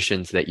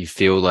ambitions that you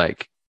feel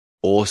like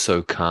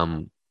also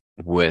come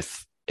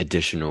with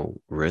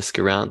additional risk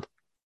around?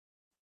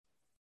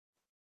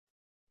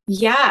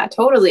 Yeah,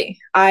 totally.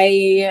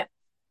 I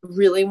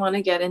really want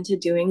to get into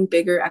doing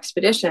bigger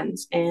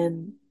expeditions.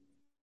 And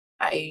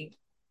a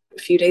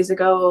few days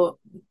ago,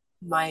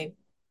 my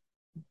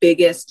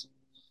biggest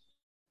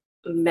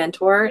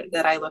mentor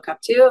that I look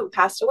up to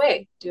passed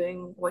away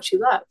doing what she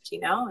loved,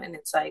 and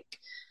it's like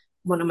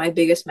one of my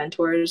biggest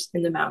mentors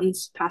in the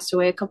mountains passed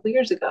away a couple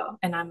years ago.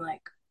 And I'm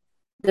like,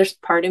 there's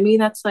part of me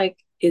that's like,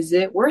 is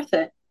it worth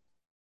it?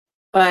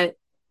 But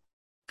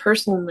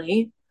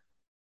personally,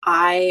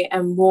 I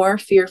am more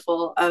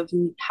fearful of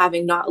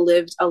having not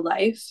lived a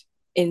life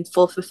in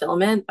full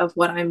fulfillment of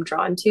what I'm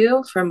drawn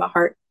to from a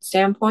heart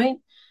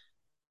standpoint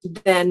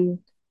than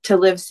to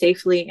live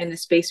safely in a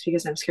space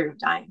because I'm scared of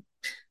dying.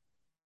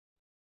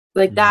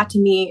 Like, that to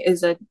Mhm. me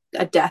is a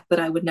death that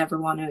I would never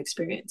want to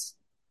experience.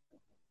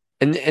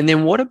 And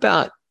then what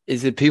about,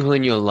 is it people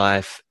in your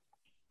life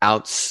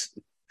outs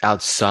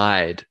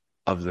outside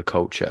of the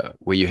culture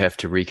where you have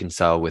to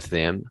reconcile with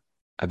them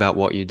about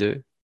what you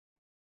do?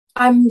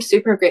 I'm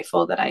super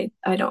grateful that I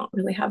don't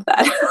really have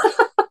that.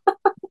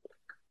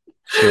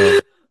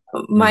 Sure.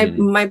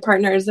 My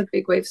partner is a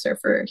big wave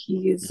surfer.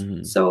 He's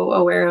Hmm. so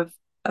aware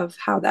of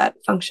how that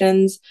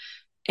functions.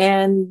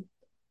 And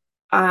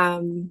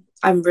I'm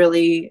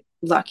really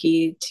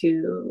lucky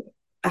to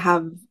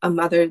have a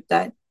mother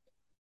that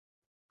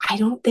I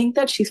don't think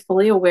that she's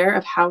fully aware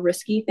of how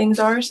risky things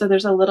are. So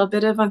there's a little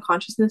bit of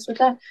unconsciousness with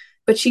that,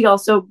 but she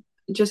also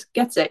just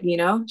gets it.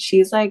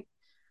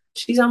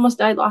 She's almost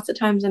died lots of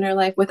times in her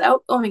life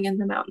without going in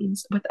the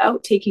mountains,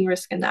 without taking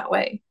risk in that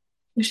way.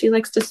 She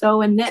likes to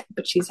sew and knit,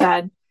 but she's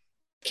had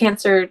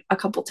cancer a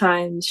couple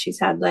times. She's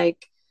had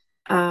like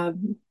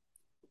um,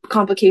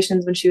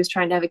 complications when she was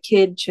trying to have a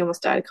kid. She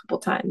almost died a couple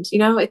times.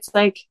 It's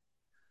like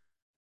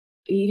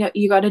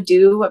you got to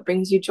do what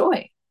brings you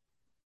joy.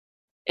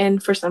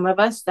 And for some of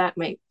us, that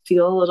might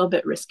feel a little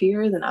bit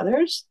riskier than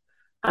others.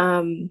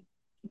 Um,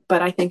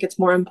 but I think it's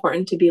more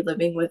important to be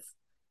living with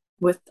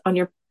on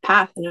your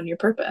path and on your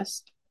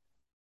purpose.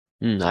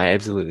 I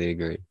absolutely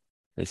agree.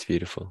 That's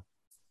beautiful.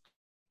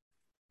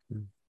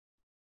 Mm.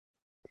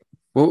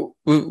 Well,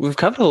 we've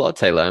covered a lot,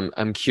 Taylor.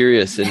 I'm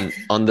curious, and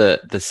on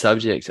the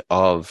subject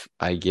of,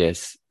 I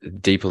guess,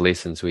 deeper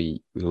lessons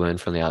we learn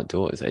from the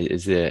outdoors.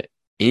 Is there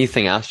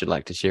anything else you'd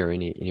like to share?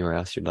 Anywhere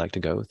else you'd like to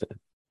go with it?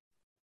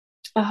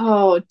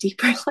 Oh,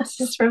 deeper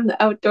lessons from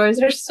the outdoors.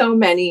 There's so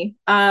many.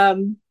 I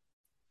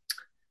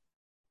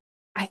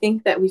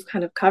think that we've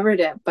kind of covered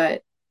it,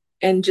 but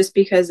and just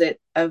because it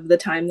of the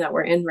time that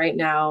we're in right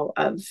now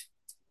of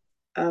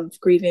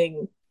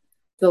grieving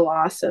the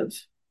loss of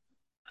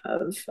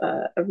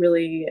a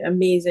really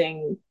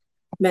amazing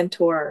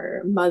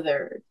mentor,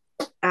 mother,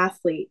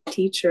 athlete,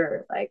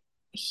 teacher. Like,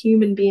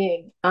 human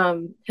being.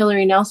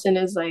 Hillary Nelson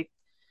is like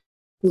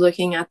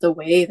looking at the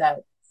way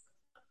that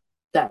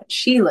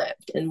she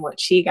lived and what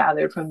she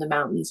gathered from the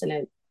mountains, and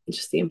it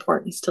just the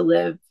importance to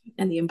live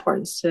and the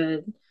importance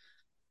to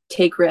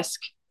take risk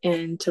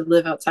and to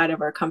live outside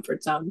of our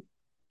comfort zone.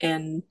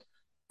 And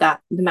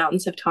that the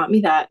mountains have taught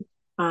me that.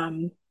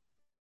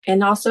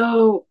 And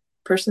also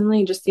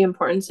personally, just the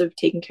importance of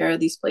taking care of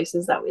these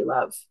places that we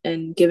love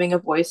and giving a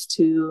voice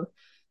to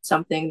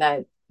something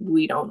that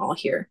we don't all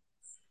hear.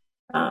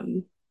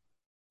 Um,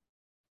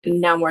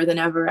 and now more than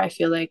ever, I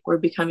feel like we're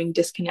becoming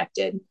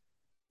disconnected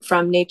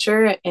from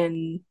nature,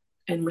 and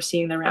we're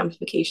seeing the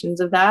ramifications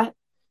of that.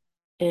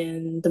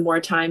 And the more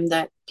time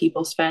that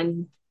people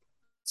spend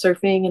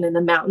surfing and in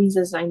the mountains,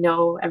 as I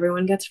know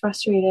everyone gets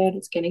frustrated,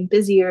 it's getting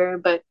busier,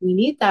 but we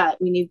need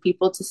that. We need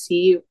people to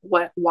see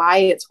why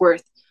it's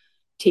worth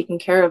taking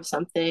care of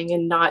something,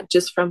 and not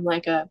just from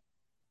like a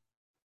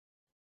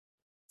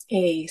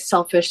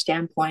selfish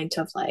standpoint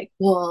of like,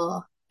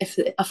 well,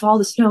 if all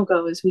the snow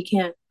goes, we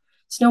can't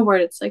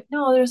snowboard. It's like,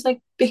 no, there's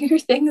like bigger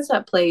things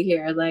at play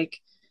here. Like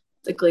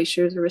the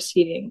glaciers are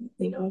receding,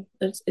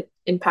 it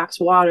impacts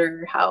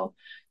water, how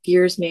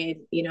gear's made,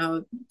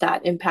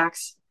 that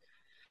impacts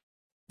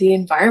the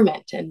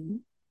environment. And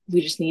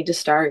we just need to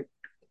start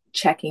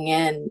checking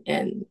in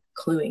and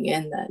cluing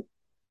in that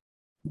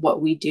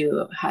what we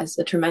do has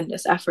a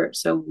tremendous effort.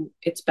 So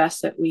it's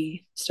best that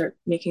we start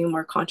making a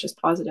more conscious,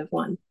 positive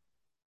one.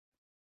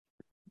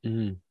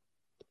 Mm.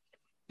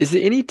 Is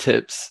there any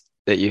tips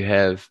that you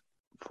have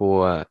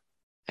for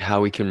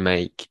how we can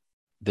make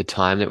the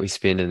time that we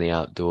spend in the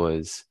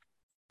outdoors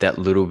that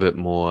little bit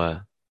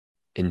more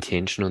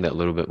intentional, that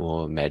little bit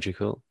more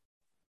magical?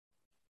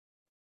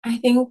 I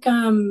think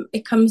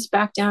it comes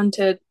back down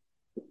to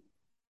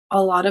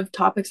a lot of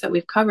topics that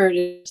we've covered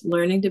is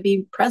learning to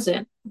be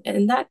present.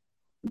 And that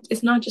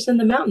is not just in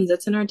the mountains,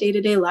 it's in our day to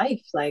day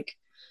life. Like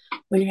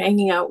when you're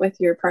hanging out with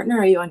your partner,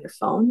 are you on your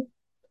phone?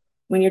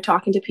 When you're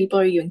talking to people,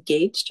 are you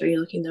engaged? Are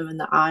you looking them in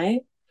the eye?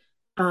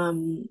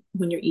 When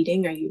you're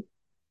eating, are you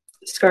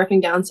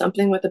scarfing down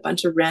something with a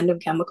bunch of random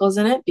chemicals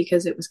in it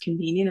because it was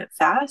convenient and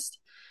fast?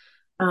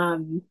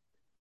 Um,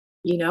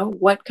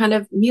 what kind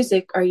of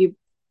music are you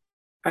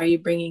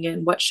bringing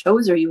in? What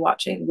shows are you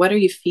watching? What are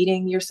you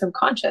feeding your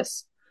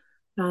subconscious?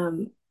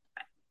 Um,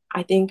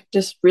 I think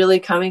just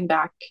really coming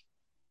back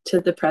to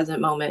the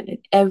present moment in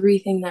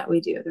everything that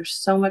we do. There's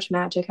so much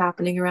magic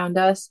happening around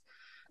us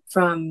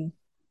from,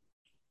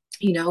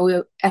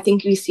 I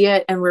think we see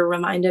it and we're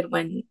reminded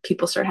when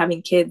people start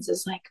having kids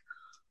is like,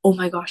 oh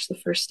my gosh, the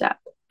first step.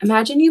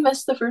 Imagine you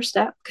missed the first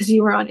step because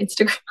you were on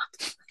Instagram.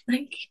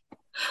 Like,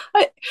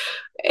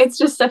 it's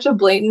just such a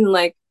blatant,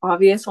 like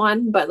obvious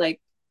one, but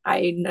like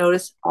I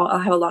notice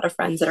I have a lot of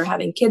friends that are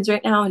having kids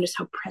right now and just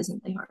how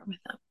present they are with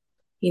them,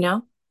 you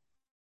know?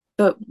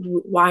 But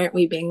why aren't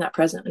we being that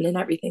present in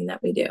everything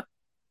that we do?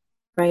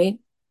 Right?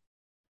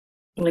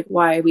 Like,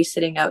 why are we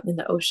sitting out in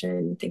the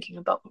ocean thinking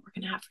about what we're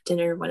going to have for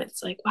dinner when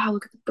it's like, wow,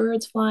 look at the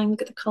birds flying,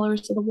 look at the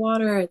colors of the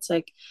water. It's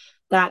like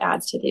that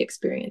adds to the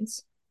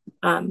experience.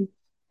 I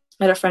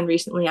had a friend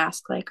recently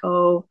ask, like,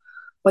 oh,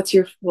 what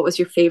was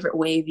your favorite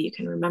wave you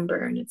can remember?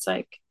 And it's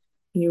like,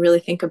 when you really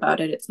think about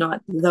it, it's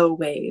not the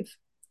wave.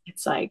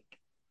 It's like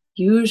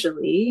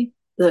usually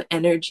the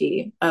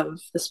energy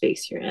of the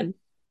space you're in,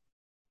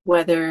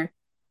 whether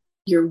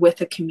you're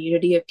with a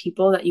community of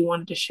people that you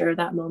wanted to share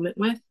that moment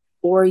with,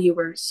 or you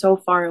were so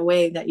far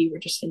away that you were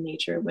just in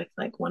nature with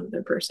like one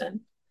other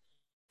person.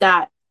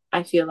 That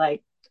I feel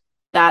like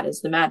that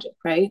is the magic,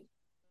 right?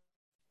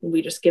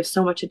 We just give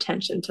so much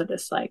attention to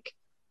this, like,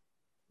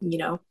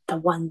 the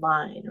one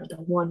line or the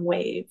one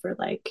wave, or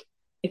like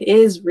it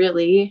is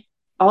really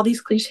all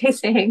these cliche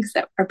sayings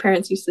that our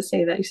parents used to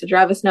say that used to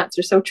drive us nuts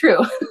are so true.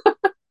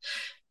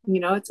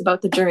 It's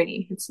about the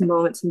journey, it's the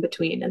moments in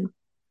between. And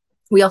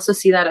we also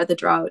see that at the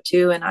Drawout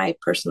too. And I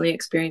personally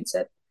experience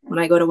it when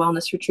I go to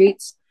wellness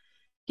retreats.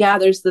 Yeah,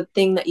 there's the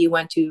thing that you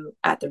went to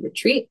at the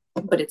retreat,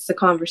 but it's the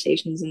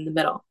conversations in the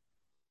middle,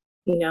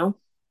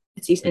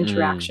 it's these Mm.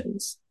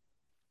 interactions.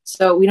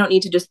 So we don't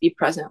need to just be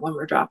present when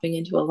we're dropping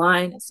into a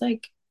line. It's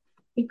like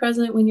be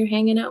present when you're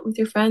hanging out with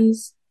your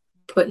friends,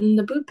 putting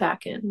the boot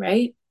pack in,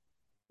 right?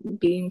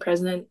 Being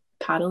present,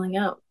 paddling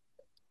out.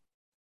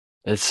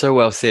 It's so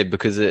well said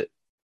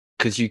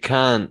because you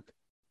can't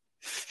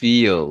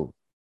feel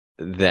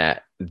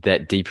that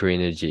deeper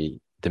energy,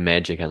 the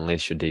magic,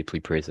 unless you're deeply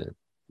present.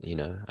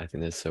 I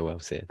think that's so well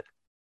said.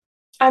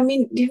 I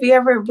mean, have you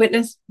ever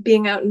witnessed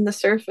being out in the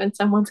surf and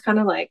someone's kind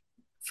of like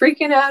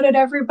freaking out at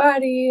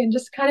everybody and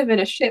just kind of in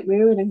a shit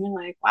mood? And you're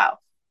like, wow,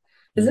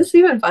 is Mm. this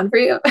even fun for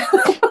you?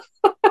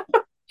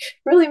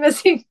 Really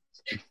missing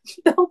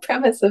the whole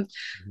premise of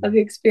Mm. the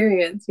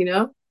experience.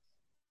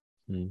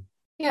 Mm.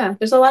 Yeah,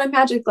 there's a lot of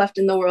magic left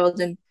in the world.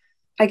 And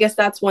I guess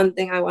that's one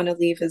thing I want to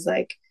leave is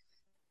like,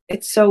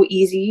 it's so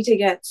easy to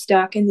get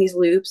stuck in these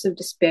loops of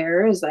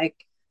despair, is like,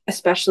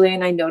 especially,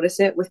 and I notice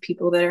it with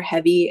people that are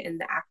heavy in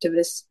the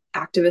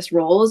activist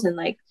roles and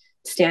like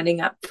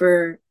standing up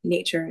for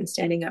nature and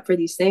standing up for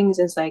these things,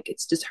 is like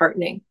it's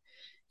disheartening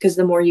because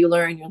the more you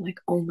learn, you're like,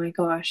 oh my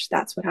gosh,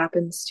 that's what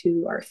happens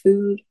to our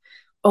food.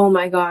 Oh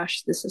my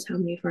gosh, this is how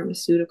many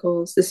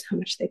pharmaceuticals, this is how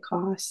much they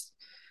cost.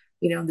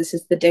 This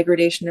is the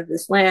degradation of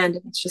this land.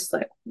 And it's just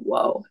like,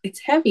 whoa, it's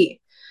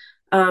heavy.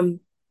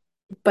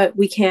 But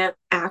we can't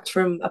act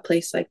from a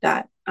place like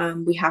that.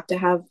 We have to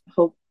have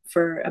hope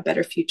for a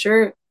better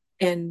future.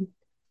 And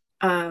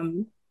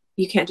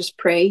you can't just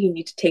pray. You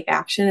need to take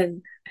action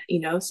and,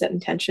 set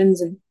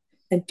intentions and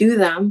do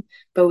them.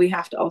 But we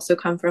have to also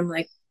come from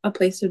like a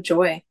place of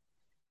joy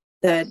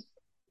that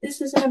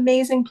this is an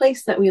amazing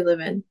place that we live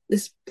in.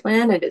 This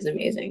planet is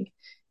amazing.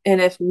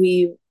 And if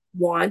we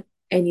want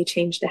any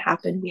change to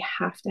happen, we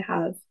have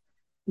to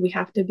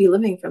be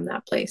living from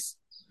that place.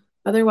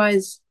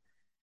 Otherwise,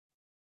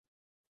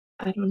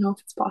 I don't know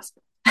if it's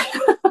possible.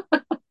 I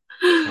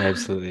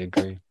absolutely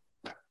agree.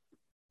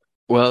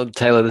 Well,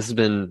 Taylor, this has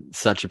been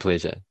such a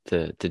pleasure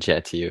to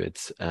chat to you.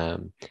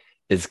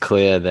 It's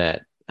clear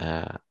that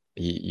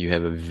you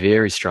have a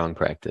very strong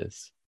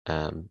practice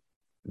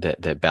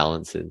that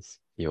balances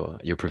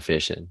your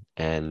profession,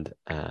 and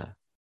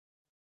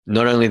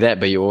not only that,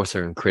 but you're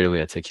also incredibly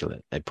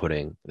articulate at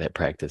putting that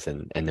practice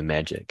and the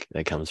magic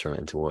that comes from it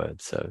into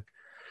words. So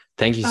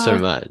thank you so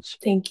much.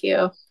 Thank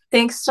you.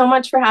 Thanks so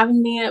much for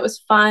having me. It was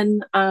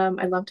fun.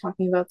 I love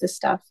talking about this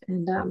stuff,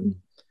 and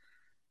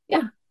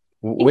yeah.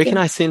 Where can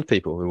I send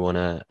people who want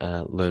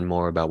to learn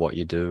more about what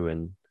you do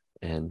and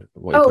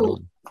what you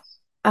put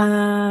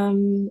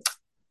on?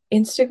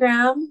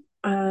 Instagram,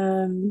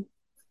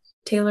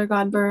 Taylor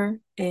Godber,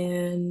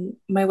 and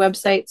my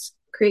website's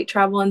Create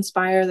Travel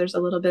Inspire. There's a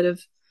little bit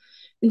of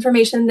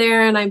information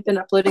there, and I've been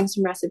uploading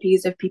some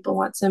recipes if people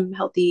want some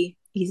healthy,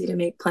 easy to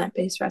make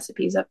plant-based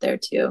recipes up there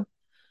too.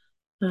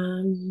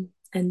 And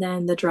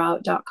then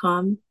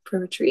thedrawit.com for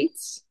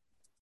retreats.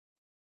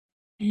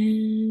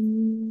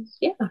 And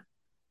yeah.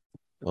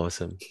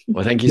 Awesome.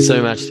 Well, thank you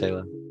so much,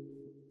 Taylor.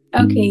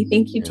 Okay.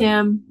 Thank you,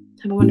 Tim.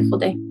 Have a wonderful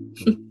day.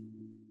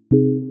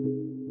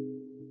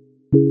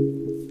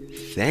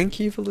 Thank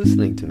you for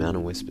listening to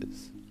Mountain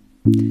Whispers.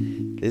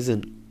 There's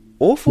an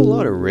awful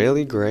lot of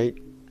really great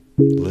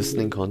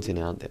listening content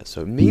out there,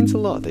 so it means a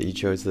lot that you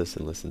chose this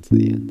and listened to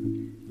the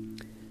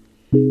end.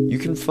 You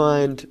can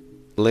find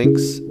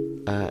links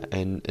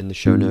in the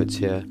show notes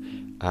here.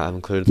 I've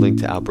included a link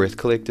to Our Breath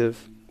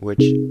Collective,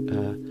 which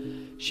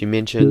she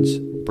mentions,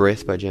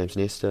 Breath by James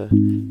Nestor,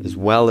 as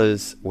well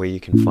as where you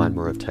can find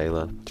more of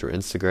Taylor through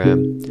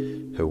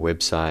Instagram, her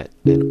website,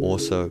 and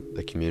also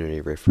the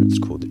community reference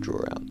called The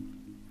Draw Out.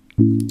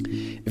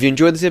 If you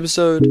enjoyed this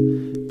episode,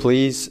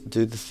 please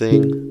do the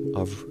thing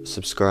of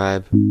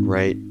subscribe,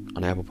 rate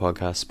on Apple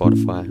Podcasts,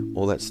 Spotify,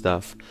 all that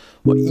stuff.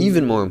 Or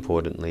even more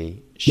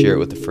importantly, share it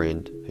with a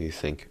friend who you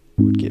think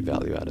would get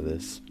value out of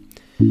this.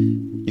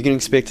 You can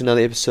expect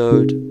another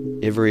episode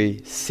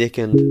every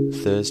second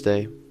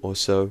Thursday or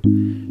so.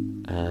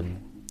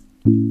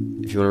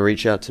 If you want to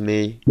reach out to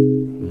me,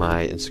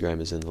 my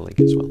Instagram is in the link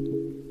as well.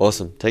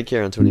 Awesome. Take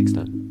care until next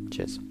time.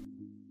 Cheers.